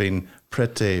this has been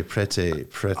pretty good.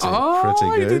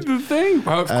 You did the thing.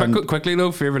 Quickly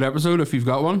though, favorite episode if you've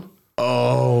got one.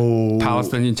 Oh,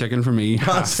 Palestinian chicken for me.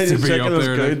 Palestinian chicken is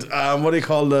good. What do you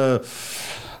call the?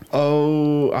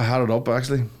 Oh, I had it up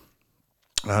actually.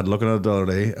 I had looking at it the other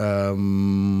day. I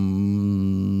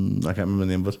can't remember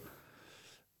the name of it.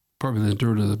 Probably the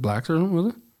Intro to the Blacks or something, was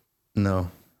it? No.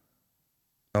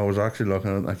 I was actually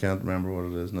looking at it. I can't remember what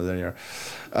it is. No, there you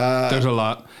are. There's a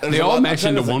lot. They all mesh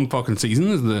into one fucking season.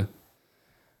 Is the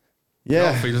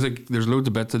yeah? It feels like there's loads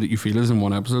of bits that you feel is in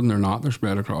one episode, and they're not. They're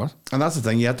spread across. And that's the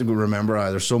thing. You have to remember.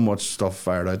 There's so much stuff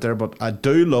fired out there, but I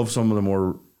do love some of the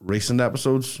more recent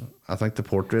episodes. I think the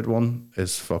portrait one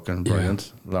is fucking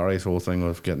brilliant. Yeah. Larry's whole thing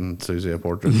of getting Susie a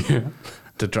portrait. Yeah.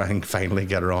 To try and finally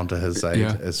get her onto his side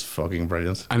is fucking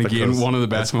brilliant. And again, one of the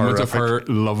best moments of her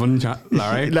loving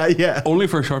Larry. Yeah. Only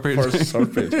for a short period of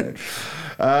time.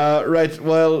 Right.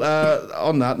 Well,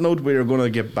 on that note, we are going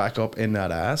to get back up in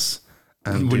that ass.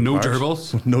 And with no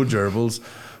gerbils. With no gerbils.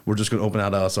 We're just going to open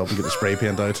that ass up and get the spray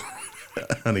paint out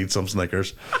and eat some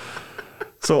Snickers.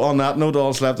 So on that note,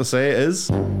 all that's left to say is...